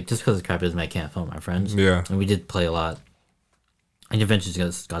 But like just because it's crappy doesn't mean I can't phone my friends. Yeah. And we did play a lot. And eventually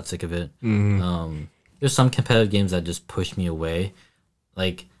just got sick of it. There's some competitive games that just push me away.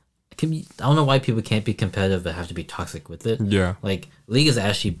 Like I don't know why people can't be competitive but have to be toxic with it. Yeah. Like League is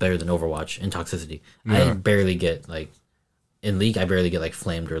actually better than Overwatch in toxicity. Yeah. I barely get like in League, I barely get like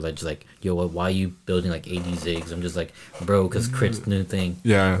flamed or like just like, yo, why are you building like 80 zigs? I'm just like, bro, because crit's new thing.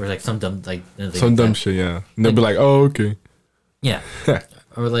 Yeah. Or like some dumb like some dumb shit. Yeah. And they'll be like, oh, okay. Yeah.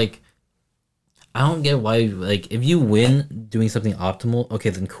 Or like, I don't get why like if you win doing something optimal, okay,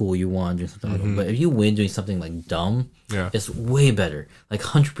 then cool, you won doing something optimal. But if you win doing something like dumb, yeah, it's way better. Like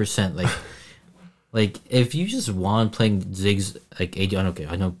 100%. Like, like if you just won playing zigs like AD,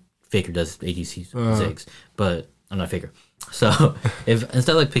 I know Faker does ADC zigs, but I'm not Faker. So if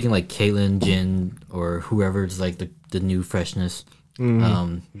instead of like picking like Caitlyn, Jhin, or whoever's like the new freshness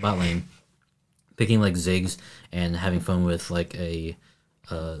bot lane, picking like Ziggs and having fun with like a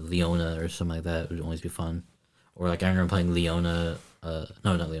Leona or something like that would always be fun. Or like I remember playing Leona, no,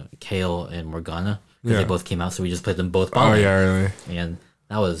 not Leona, Kayle and Morgana because they both came out, so we just played them both bot lane. Oh yeah, really. And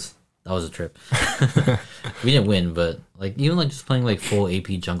that was a trip. We didn't win, but like even like just playing like full AP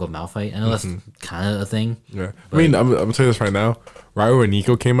jungle Malphite, I know that's kind of a thing. Yeah, I mean, I'm gonna tell you this right now. Right when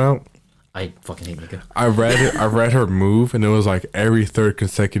Nico came out, I fucking hate Nico. I read her move, and it was like every third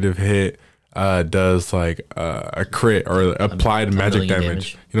consecutive hit does like a crit or applied magic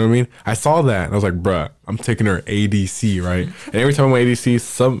damage. You know what I mean? I saw that and I was like, bruh, I'm taking her ADC, right? And every time I'm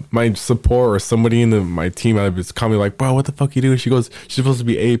ADC, my support or somebody in my team is calling me like, bro, what the fuck you doing? She goes, she's supposed to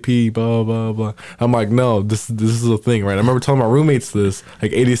be AP, blah blah blah. I'm like, no, this is a thing, right? I remember telling my roommates this,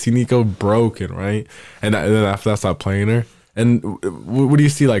 like ADC Nico broken, right? And then after that, I stopped playing her. And what do you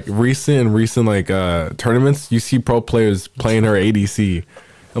see like recent like tournaments? You see pro players playing her ADC.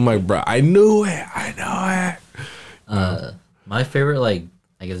 I'm like, bro, I know it. My favorite, like,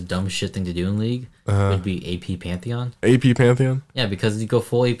 I guess, dumb shit thing to do in League would be AP Pantheon. AP Pantheon? Yeah, because you go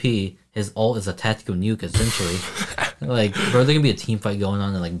full AP, his ult is a tactical nuke, essentially. Like, bro, there can be a team fight going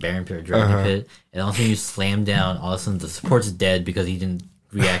on in, like, Baron Pit or Dragon Pit, and all of a sudden you slam down, all of a sudden the support's dead because he didn't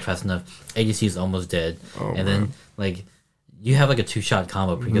react fast enough. ADC is almost dead. And then, like, you have, like, a two-shot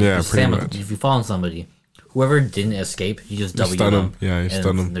combo because if you fall on somebody, whoever didn't escape, you just W them. Yeah, you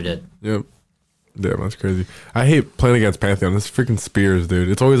stun them. They're dead. Yep. Yeah, that's crazy. I hate playing against Pantheon. This freaking spears, dude.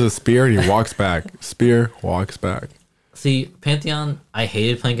 It's always a spear and he walks back. Spear, walks back. See, Pantheon, I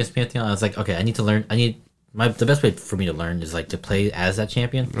hated playing against Pantheon. I was like, okay, I need to learn. The best way for me to learn is like to play as that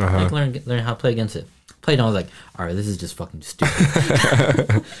champion. I can learn how to play against it. Played and I was like, all right, this is just fucking stupid.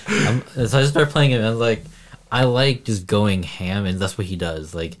 So I just started playing it and I was like, I like just going ham, and that's what he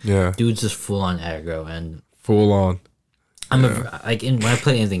does. Like, dude's just full on aggro and full on. I'm when I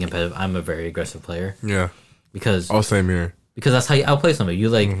play anything competitive, I'm a very aggressive player. Yeah, because same here. Because that's how you outplay somebody. You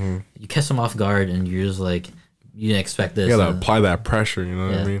like you catch them off guard, and you're just like you didn't expect this. You gotta apply that pressure. You know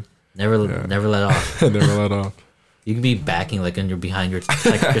what I mean? Never let off. Never let off. You can be backing like behind your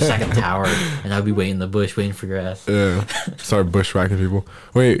second tower, and I'll be waiting in the bush, waiting for your ass. Yeah, start bushwhacking people.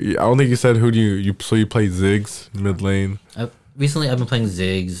 Wait, I don't think you said who do you play Ziggs mid lane? Recently, I've been playing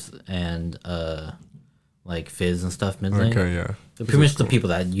Ziggs and like Fizz and stuff mid lane. Okay, yeah. So pretty much the people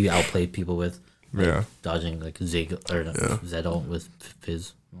that you outplay people with. Like dodging like Zig or Zedol with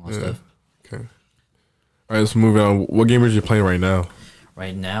Fizz and all that stuff. Okay. All right, let's move on. What game are you playing right now?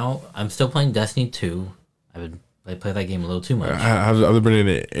 Right now, I'm still playing Destiny 2. I play that game a little too much. Have there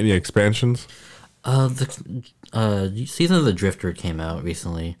been any expansions? The Season of the Drifter came out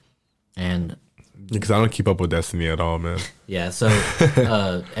recently, and because I don't keep up with Destiny at all, man. Yeah, so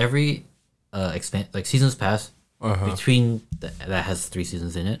every seasons pass between that has 3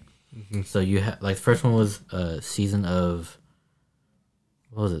 seasons in it. So you have like the first one was season of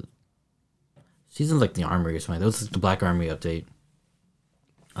what was it? Season of, like the Armory or something. That was the Black Armory update.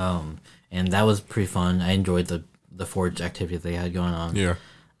 And that was pretty fun. I enjoyed the Forge activity they had going on. Yeah.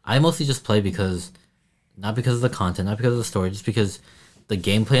 I mostly just play not because of the content, not because of the story, just because the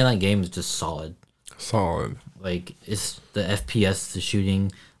gameplay in that game is just solid. Like, it's the FPS, the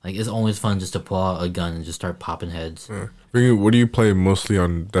shooting. Like, it's always fun just to pull out a gun and just start popping heads. Yeah. What do you play mostly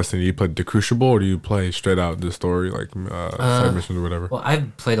on Destiny? Do you play the Crucible or do you play straight out the story, like side missions or whatever? Well,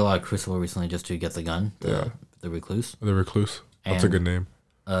 I've played a lot of Crucible recently just to get the gun, the Recluse. The Recluse. That's a good name.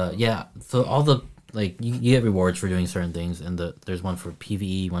 Yeah. So all the you get rewards for doing certain things, and there's one for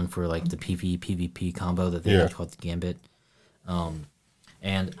PvE, one for like the PvE PvP combo that they call the Gambit.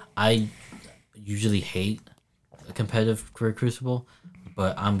 And I usually hate a competitive Crucible,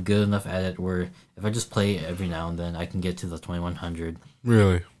 but I'm good enough at it where if I just play every now and then, I can get to the 2100.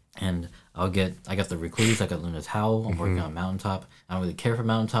 Really? And I got the Recluse, I got Luna's Howl, I'm working on Mountaintop. I don't really care for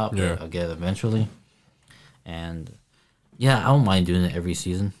Mountaintop, but I'll get it eventually. And yeah, I don't mind doing it every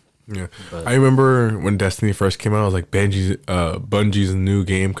season. Yeah, but I remember when Destiny first came out, I was like, Bungie's new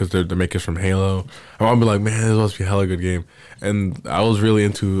game because they're makers from Halo. I want to be like, man, this must be a hella good game. And I was really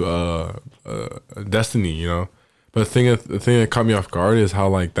into Destiny, you know. But the thing that caught me off guard is how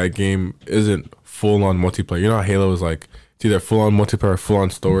like that game isn't full on multiplayer. You know how Halo is like it's either full on multiplayer or full on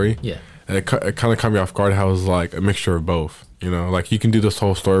story. Yeah. And it kind of caught me off guard how it was like a mixture of both. You know, like you can do this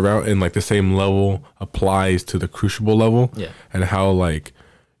whole story route and like the same level applies to the Crucible level. Yeah. And how like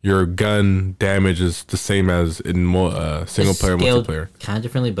your gun damage is the same as in single player multiplayer. Kind of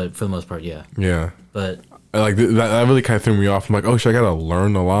differently, but for the most part, yeah. Yeah. But like that really kind of threw me off. I'm like, oh shit, I gotta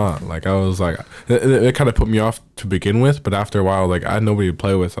learn a lot. Like I was like, it kind of put me off to begin with, but after a while, like I had nobody to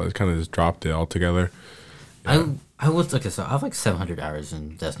play with, so I kind of just dropped it altogether. Yeah. I was like, so I have like 700 hours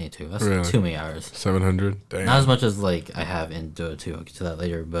in Destiny 2. That's really? Too many hours. 700. Damn. Not as much as like I have in Dota 2. I'll get to that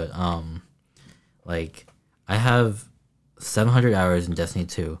later, but like I have 700 hours in Destiny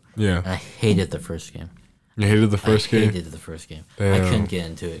 2. Yeah. And I hated the first game. You hated the first game? I hated the first game. Damn. I couldn't get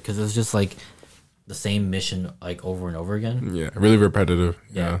into it because it was just like the same mission like over and over again. Yeah, really repetitive.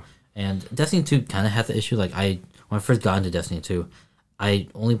 Yeah. And Destiny 2 kind of had the issue. Like when I first got into Destiny 2, I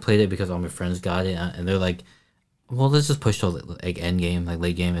only played it because all my friends got it, and they're like, well, let's just push till like end game, like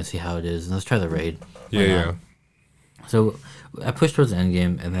late game, and see how it is, and let's try the raid. Yeah. So I pushed towards the end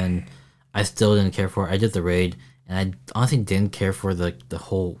game, and then I still didn't care for it. I did the raid, and I honestly didn't care for the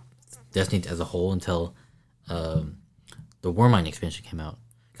whole Destiny as a whole until the Warmind expansion came out.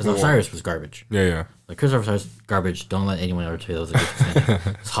 Because Osiris was garbage. Yeah. Like Curse of Osiris, garbage. Don't let anyone ever tell you that was a good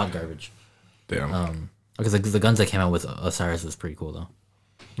expansion. It's hot garbage. Damn. Because the guns that came out with Osiris was pretty cool though.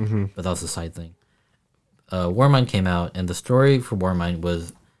 Mm-hmm. But that was a side thing. Warmind came out, and the story for Warmind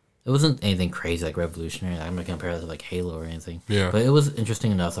wasn't anything crazy like revolutionary. I'm not gonna compare that to like Halo or anything. Yeah. But it was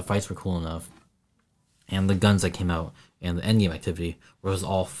interesting enough. The fights were cool enough, and the guns that came out and the endgame activity was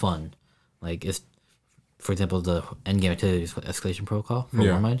all fun. Like for example, the endgame activity is Escalation Protocol for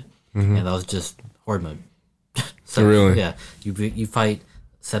Warmind, and that was just horde mode. So really, yeah, you fight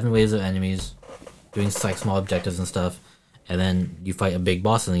 7 waves of enemies, doing like small objectives and stuff. And then you fight a big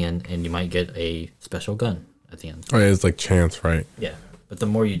boss in the end, and you might get a special gun at the end. Oh, yeah, it's like chance, right? Yeah, but the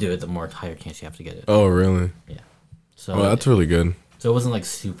more you do it, the more higher chance you have to get it. Oh, really? Yeah. So that's really good. So it wasn't like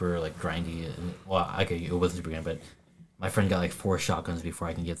super like grindy. Well, it wasn't super grindy, but my friend got like 4 shotguns before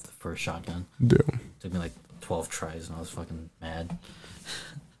I can get the first shotgun. Damn. It took me like 12 tries, and I was fucking mad.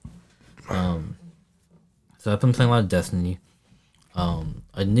 So I've been playing a lot of Destiny.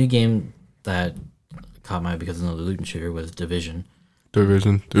 A new game that caught my eye because of the loot and shooter was Division.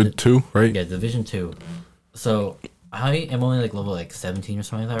 Division 2, right? Yeah, Division 2. So I am only like level like 17 or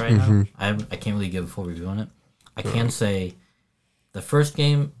something like that right now. I can't really give a full review on it. I can say the first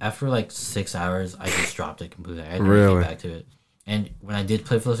game, after like 6 hours, I just dropped it completely. I never came back to it. And when I did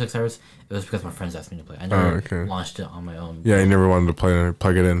play for those 6 hours, it was because my friends asked me to play. I never launched it on my own. Yeah, you never wanted to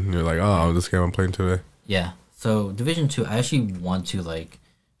plug it in. And you're like, oh, this game I'm playing today. Yeah. So Division 2, I actually want to like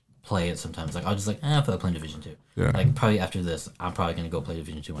play it sometimes. Like I'll just like, I feel like playing Division 2. Yeah. Like probably after this, I'm probably gonna go play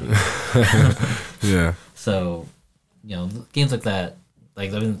Division 2 when I go. Yeah. So, games like that,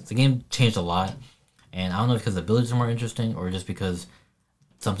 like the game changed a lot, and I don't know if because the abilities are more interesting or just because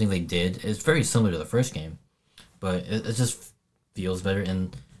something they did is very similar to the first game, but it just feels better.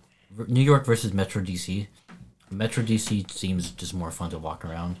 In New York versus Metro DC, Metro DC seems just more fun to walk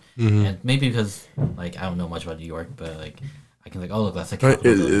around, and maybe because like I don't know much about New York, but like I can like, oh look, that's like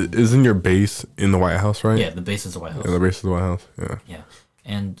isn't your base in the White House, right? Yeah, the base is the White House. Yeah, the base is the White House. Yeah. Yeah,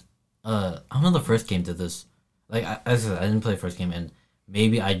 and I don't know, the first game did this. Like as I said, I didn't play the first game, and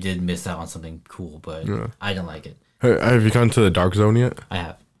maybe I did miss out on something cool, but I didn't like it. Hey, have you gone to the Dark Zone yet? I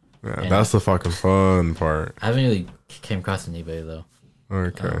have. Yeah, that's the fucking fun part. I haven't really came across anybody though.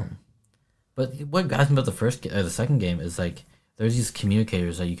 Okay. But what got me about the second game is like there's these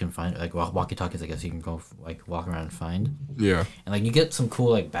communicators that you can find, like walkie-talkies, I guess you can go like walk around and find. Yeah. And like you get some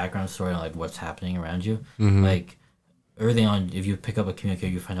cool like background story on like what's happening around you. Like early on, if you pick up a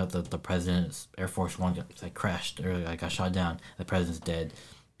communicator, you find out that the president's Air Force One crashed or like got shot down. The president's dead,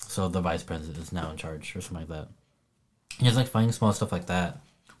 so the vice president is now in charge or something like that. And just like finding small stuff like that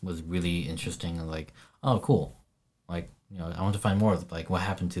was really interesting and like, oh, cool. Like, you know, I want to find more of like what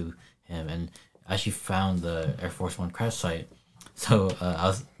happened to him, and I actually found the Air Force One crash site. So I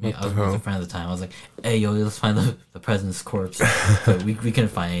was with a friend at the time. I was like, "Hey, yo, let's find the president's corpse." But we couldn't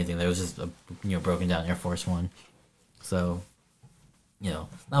find anything. There was just a broken down Air Force One. So, you know,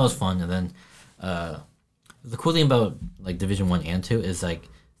 that was fun. And then the cool thing about like Division 1 and 2 is like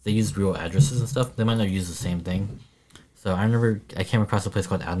they use real addresses and stuff. They might not use the same thing. So I remember I came across a place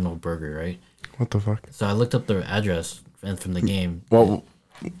called Admiral Burger, right? What the fuck? So I looked up their address from the game. Well,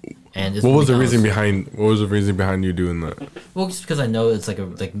 and what was the reason behind you doing that? Well, just because I know it's like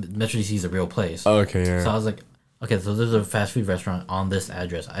Metro DC is a real place. Oh, okay, yeah. So I was like, okay, so there's a fast food restaurant on this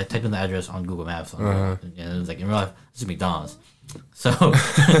address. I typed in the address on Google Maps, and it was like in real life, this is McDonald's. So,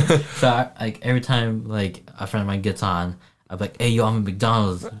 like every time like a friend of mine gets on, I'm like, hey yo, I'm at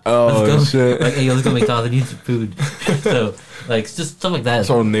McDonald's. Oh let's go. Shit! Like, hey yo, let's go to McDonald's. I need some food. So like just stuff like that.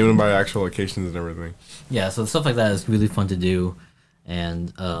 So name them by actual locations and everything. Yeah, so stuff like that is really fun to do,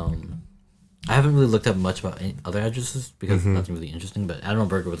 and I haven't really looked up much about any other addresses because nothing really interesting. But Admiral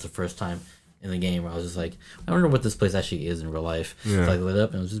Burger was the first time in the game where I was just like, I wonder what this place actually is in real life. Yeah. So I lit up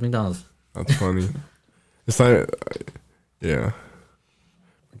and it was just McDonald's. That's funny. It's like, yeah,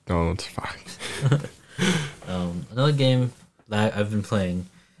 McDonald's fine. Another game that I've been playing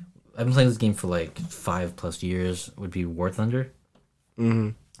this game for like 5+ years would be War Thunder.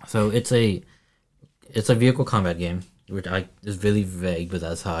 So it's a vehicle combat game, which is really vague, but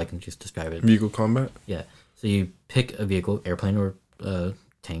that's how I can just describe it. Vehicle combat? Yeah. So you pick a vehicle, airplane or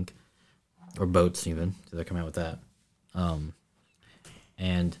tank, or boats even. So they're coming out with that.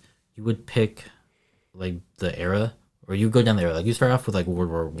 And you would pick like the era, or you go down the era. Like you start off with like World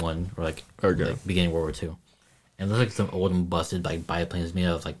War One or like beginning of World War Two, and there's like some old and busted like biplanes made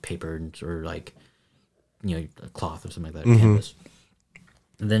out of like paper or like cloth or something like that, canvas.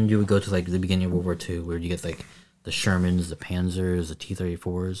 And then you would go to like the beginning of World War II, where you get like the Shermans, the Panzers, the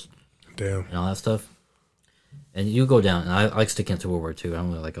T-34s, damn, and all that stuff. And you go down, and I like sticking to World War II. I don't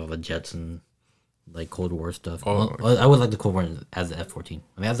really like all the jets and like Cold War stuff. Oh, well, I would like the Cold War as the F-14.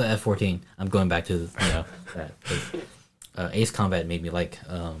 I mean, as the F-14, I'm going back to that. Ace Combat made me like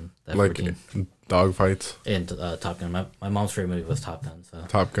the F-14. Like dogfights and Top Gun. My mom's favorite movie was Top Gun. So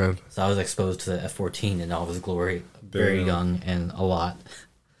Top Gun. So I was exposed to the F-14 in all of its glory, very young and a lot.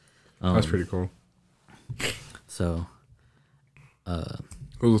 That's pretty cool. So, what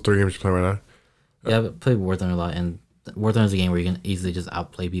are the 3 games you play right now? Yeah, I played War Thunder a lot, and War Thunder is a game where you can easily just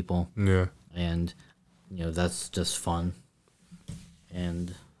outplay people. Yeah. And, that's just fun. And,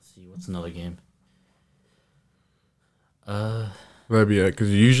 let's see, what's another game? That'd be it, because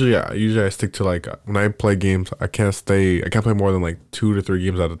usually I stick to like, when I play games, I can't play more than like 2 to 3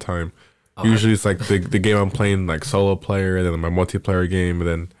 games at a time. Usually it's like the game I'm playing, like solo player, and then my multiplayer game,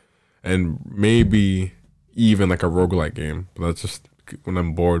 and maybe even like a roguelike game. But that's just when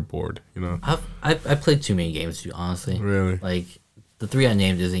I'm bored, I played too many games, honestly. Really? Like, the 3 I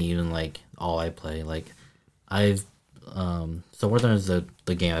named isn't even like all I play. Like, so War Thunder is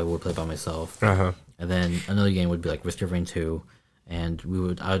the game I would play by myself. Uh-huh. And then another game would be like Risk of Rain 2, and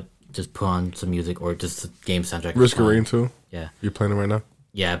I would just put on some music or just the game soundtrack. Risk of Rain 2? Yeah. You playing it right now?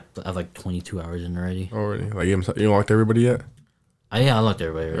 Yeah, I have like 22 hours in already. Already? Like you unlocked everybody yet? Yeah, I unlocked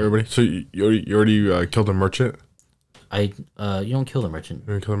everybody. Right? Everybody? So you already killed the merchant? You don't kill the merchant.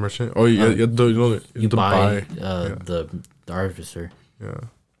 You don't kill the merchant? Oh, you buy the artificer. Yeah.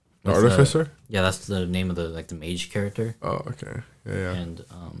 The artificer? Yeah, that's the name of the mage character. Oh, okay. Yeah. And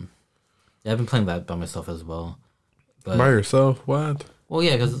I've been playing that by myself as well. But, by yourself? What? Well,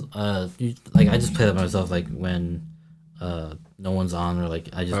 yeah, because I just play that by myself like when no one's on, or like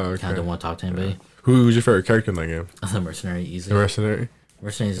I just kind of don't want to talk to anybody. Yeah. Who's your favorite character in that game? The mercenary, easily. The mercenary?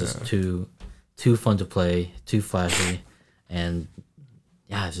 Mercenary is just too fun to play, too flashy, and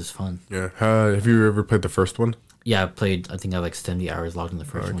yeah, it's just fun. Yeah. Have you ever played the first one? Yeah, I think I have like 70 hours logged in the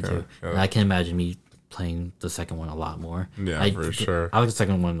first one too. Yeah. And I can imagine me playing the second one a lot more. Yeah, for sure. I like the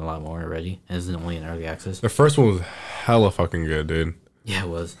second one a lot more already, and it's only in early access. The first one was hella fucking good, dude. Yeah, it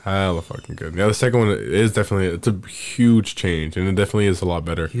was. Hella fucking good. Yeah, the second one is it's a huge change, and it definitely is a lot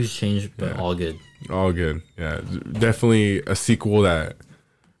better. Huge change, but all good. All good. Yeah, definitely a sequel that,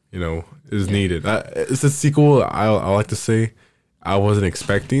 is needed. It's a sequel I like to say I wasn't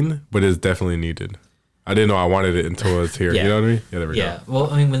expecting, but it's definitely needed. I didn't know I wanted it until it was here. You know what I mean? Yeah, there we go.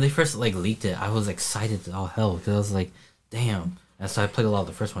 Well, I mean, when they first leaked it, I was excited to all hell because I was like, damn. And so I played a lot of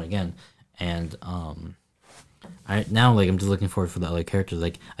the first one again, and I'm just looking forward for the other characters.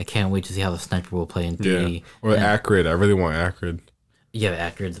 Like I can't wait to see how the sniper will play in 3D. Yeah. Or Acrid. I really want Acrid. Yeah,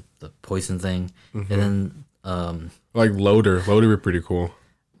 Acrid, the poison thing, and then like Loader. Loader would be pretty cool.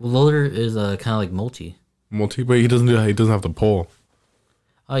 well, Loader is kind of like multi. Multi, but he doesn't have the pull.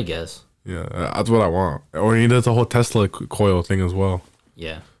 I guess. Yeah, that's what I want. Or he does the whole Tesla coil thing as well.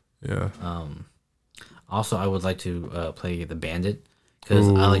 Yeah. Yeah. Also, I would like to play the Bandit because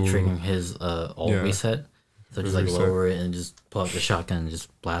I like triggering his ult reset. So just like lower it and just pull out the shotgun and just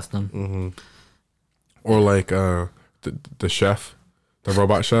blast them. Or like the chef, the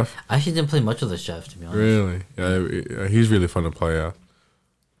robot chef. I actually didn't play much of the chef, to be honest. Really? Yeah, he's really fun to play. Yeah.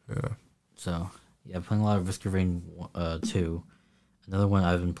 Yeah. So yeah, I'm playing a lot of Risk of Rain 2. Another one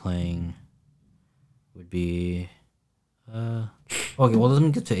I've been playing would be okay. Well, let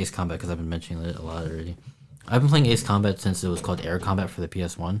me get to Ace Combat because I've been mentioning it a lot already. I've been playing Ace Combat since it was called Air Combat for the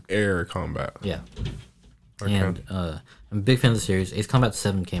PS1. Air Combat. Yeah. Okay. And I'm a big fan of the series. Ace Combat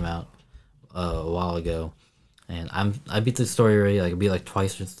 7 came out a while ago, and I beat the story already. Like I beat like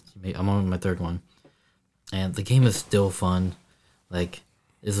twice. I'm on my third one, and the game is still fun. Like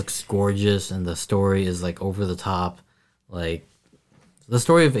it looks gorgeous, and the story is like over the top. Like the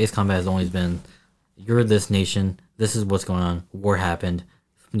story of Ace Combat has always been, you're this nation. This is what's going on. War happened,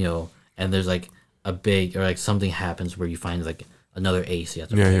 and there's like a big or like something happens where you find like another ace. You have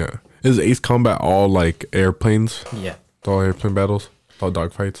to play. Yeah. Is Ace Combat all like airplanes? Yeah. It's all airplane battles? It's all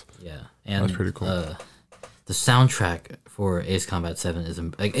dogfights? Yeah. And that's pretty cool. The soundtrack for Ace Combat 7 is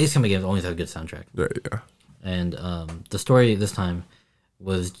like Ace Combat games always have a good soundtrack. Yeah. And the story this time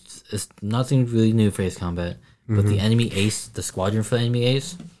it's nothing really new for Ace Combat, but the enemy ace, the squadron for the enemy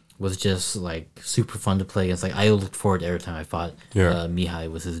ace, was just like super fun to play against. Like I looked forward to every time I fought.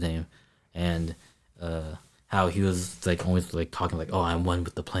 Mihai was his name, and how he was like always like talking like, "Oh, I'm one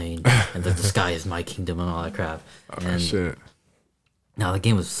with the plane, and the sky is my kingdom," and all that crap. And shit. now the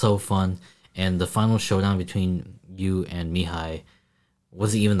game was so fun, and the final showdown between you and Mihai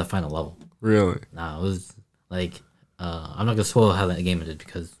wasn't even the final level. Really? Nah, it was like I'm not gonna spoil how that game ended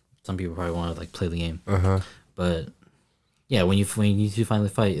because some people probably want to like play the game. But yeah, when you two finally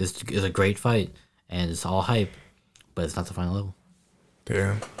fight, it's a great fight and it's all hype, but it's not the final level.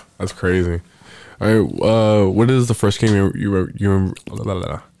 Damn, that's crazy. All right, what is the first game you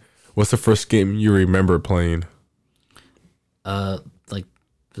what's the first game you remember playing? Like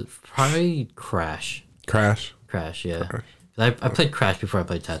probably Crash. Crash, yeah. I played Crash before I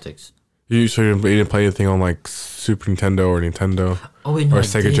played Tactics. You didn't play anything on like Super Nintendo or Nintendo? Oh wait, no, or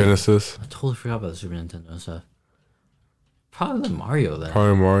Sega Genesis? I totally forgot about the Super Nintendo and stuff. Probably Mario then.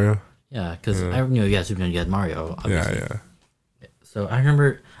 Probably Mario. Yeah, because I knew you had Super Nintendo, you had Mario. Obviously. Yeah. So I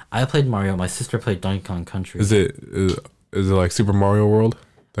remember I played Mario. My sister played Donkey Kong Country. Is it like Super Mario World?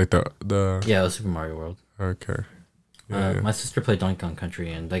 Like the Yeah, it was Super Mario World. Okay. My sister played Donkey Kong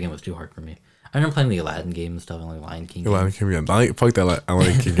Country, and that game was too hard for me. I remember playing the Aladdin game and stuff, and like Lion King. Lion King, yeah. Fuck that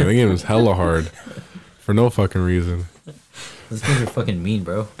Lion King game. That game was hella hard for no fucking reason. Those games are fucking mean,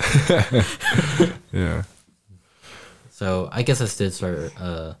 bro. Yeah. So I guess I did start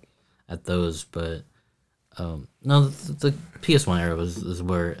at those, but no, the PS1 era is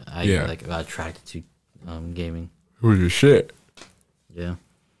where I like got attracted to gaming. Who's your shit? Yeah.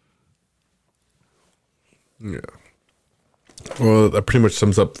 Yeah. Well, that pretty much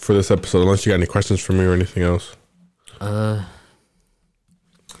sums up for this episode. Unless you got any questions for me or anything else. Nah,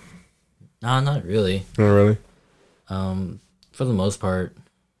 not really. Not really. For the most part,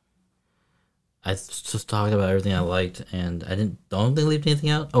 I just talked about everything I liked, and I don't think I leave anything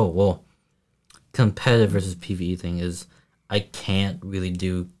out. Oh well, competitive versus PvE thing is I can't really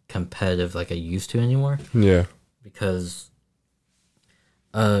do competitive like I used to anymore. Yeah. Because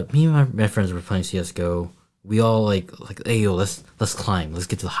me and my friends were playing CS:GO. We all like hey yo, let's climb, let's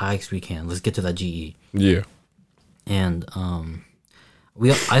get to the highest we can, let's get to that GE. Yeah. And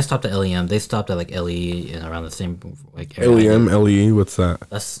I stopped at LEM. They stopped at like LE and around the same like area. LEM, LE, what's that?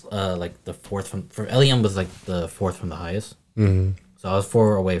 That's like the fourth for LEM was like the fourth from the highest. Mm-hmm. So I was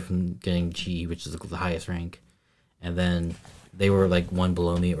 4 away from getting GE, which is the highest rank, and then they were like 1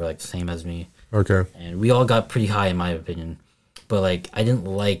 below me or like the same as me. Okay. And we all got pretty high in my opinion, but like I didn't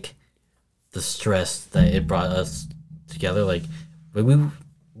like the stress that it brought us together. Like when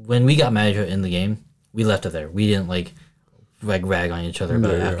we got mad in the game, we left it there. We didn't like rag on each other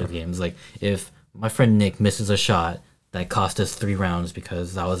about it after the game. It's like if my friend Nick misses a shot that cost us 3 rounds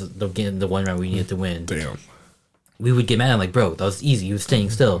because that was the one round we needed to win. Damn. We would get mad. I'm like, bro, that was easy. You was staying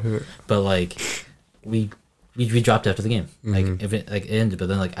still, but like we dropped after the game. Like if it like ended, but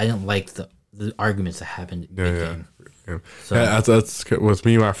then like I didn't like the arguments that happened in the game. Yeah. So That's with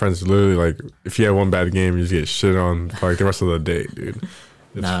me and my friends. Literally, like, if you have one bad game, you just get shit on for, like, the rest of the day, dude.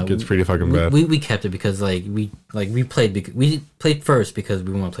 It gets pretty fucking bad. We kept it because we played first because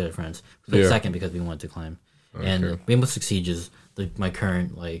we want to play with friends. We played second because we wanted to climb. Okay. And Rainbow Six Siege is my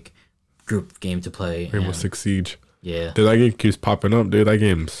current like group game to play. Rainbow Six Siege. Yeah. Dude, that game keeps popping up, dude. That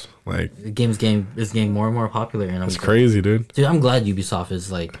game's like the game's getting more and more popular, and it's crazy, dude. Dude, I'm glad Ubisoft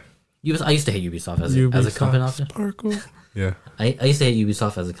is like. I used to hate Ubisoft as a company. Sparkle. Yeah. I used to hate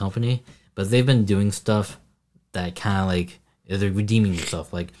Ubisoft as a company, but they've been doing stuff that kind of like they're redeeming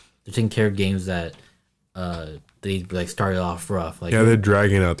themselves. Like they're taking care of games that they like started off rough. Like they're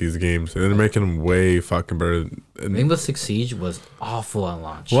dragging out these games and they're making them way fucking better. Rainbow Six Siege was awful on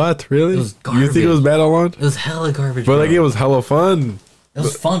launch. What? Really? It was garbage. You think it was bad on launch? It was hella garbage. But like it was hella fun. It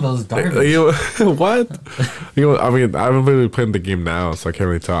was fun, but it was garbage. What? I mean, I'm literally playing the game now, so I can't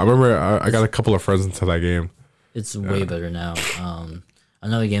really tell. I remember I got a couple of friends into that game. It's way better now.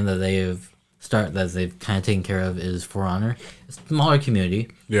 Another game that they've kind of taken care of is For Honor. It's a smaller community.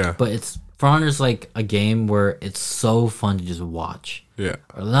 Yeah. But For Honor's like a game where it's so fun to just watch. Yeah.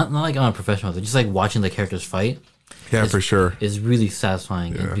 Not like on a professional, but just like watching the characters fight. Yeah, for sure. It's really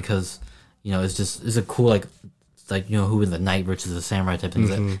satisfying because it's a cool who is the knight versus the samurai type thing.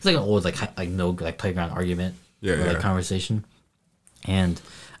 Mm-hmm. It's like an old playground argument. Conversation. And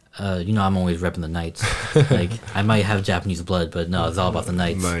I'm always repping the knights. Like I might have Japanese blood, but no, it's all about the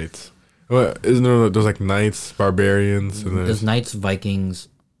knights. Knights. Well, isn't there those like knights, barbarians, and there's knights, Vikings,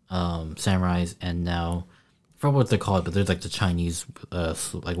 samurais, and now I forgot what they're called, but there's like the Chinese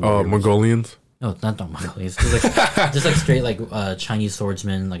Mongolians. No, it's not Mongolians. Just like straight like Chinese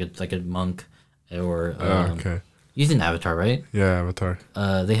swordsman, like a monk, or okay. Using Avatar, right? Yeah, Avatar.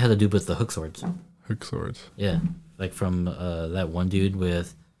 They had to do with the hook swords. Hook swords. Yeah, like from that one dude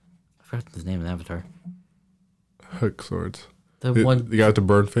with I forgot his name in Avatar. Hook swords. The guy with the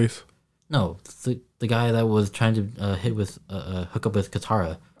burn face. No, the guy that was trying to hook up with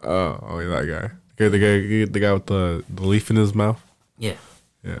Katara. Oh, yeah, that guy. The guy with the leaf in his mouth. Yeah.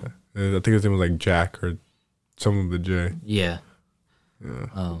 Yeah, I think his name was like Jack or something with the J. Yeah.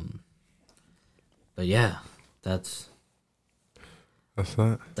 Yeah. But yeah, that's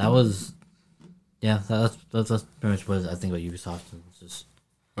that. That was. Yeah, that's pretty much what I think about Ubisoft. It's just.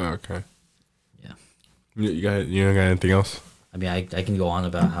 Oh, okay. Yeah. You got anything else? I mean, I can go on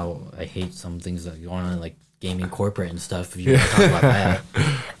about how I hate some things that go on in like gaming corporate and stuff. If you want to talk about that.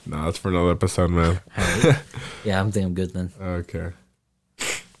 No, that's for another episode, man. Right. Yeah, I'm thinking I'm good then. Okay.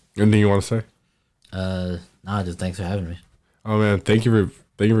 Anything you want to say? Nah, just thanks for having me. Oh man, thank you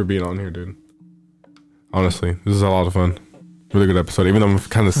for being on here, dude. Honestly, this is a lot of fun. Really good episode. Even though I'm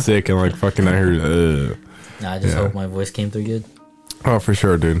kind of sick and like fucking out here. Nah, I just hope my voice came through good. Oh, for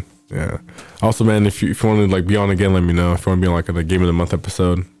sure, dude. Yeah. Also, man, if you want to like be on again, let me know. If you want to be on like a Game of the Month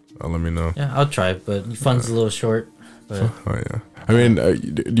episode, let me know. Yeah, I'll try. But fun's a little short. But oh yeah. I mean,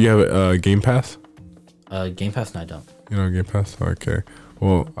 do you have a Game Pass? Game Pass? No, I don't. You know Game Pass? Okay.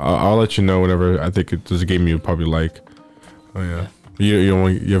 Well, I'll let you know whenever I think there's a game you probably like. Oh yeah.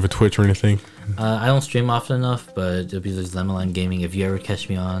 You have a Twitch or anything? I don't stream often enough, but it'll be just Lemonline Gaming. If you ever catch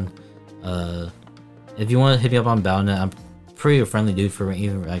me on, if you want to hit me up on Battle.net, I'm pretty a friendly dude for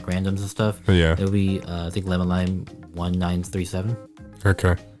even like randoms and stuff. Yeah. It'll be I think Lemonline 1937.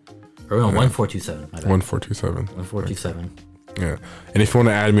 Okay. Or no, 1427. 1427. 1427. Yeah. And if you want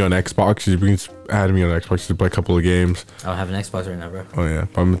to add me on Xbox, you can add me on Xbox to play a couple of games. I don't have an Xbox right now, bro. Oh yeah.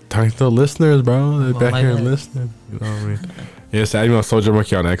 But I'm talking to the listeners, bro. They're back here listening. You know what I mean? Yes, add me on Soldier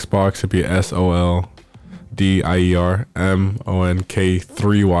Monkey on Xbox. It'd be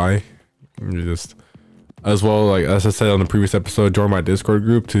SOLDIERMONK3Y. Just as well, like as I said on the previous episode, join my Discord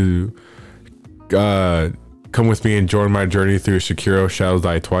group to come with me and join my journey through Sekiro Shadows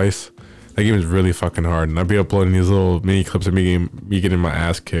Die Twice. That game is really fucking hard, and I'll be uploading these little mini clips of me getting my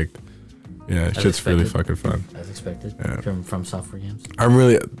ass kicked. Yeah, it's just really fucking fun. As expected. Yeah. From Software Games. I'm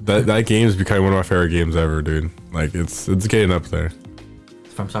really that game is becoming one of my favorite games ever, dude. Like it's getting up there.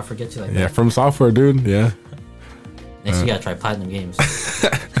 From Software gets you like yeah, that? From Software, dude. Yeah. Next you gotta try Platinum Games.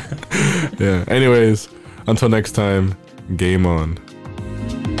 Yeah. Anyways, until next time, game on.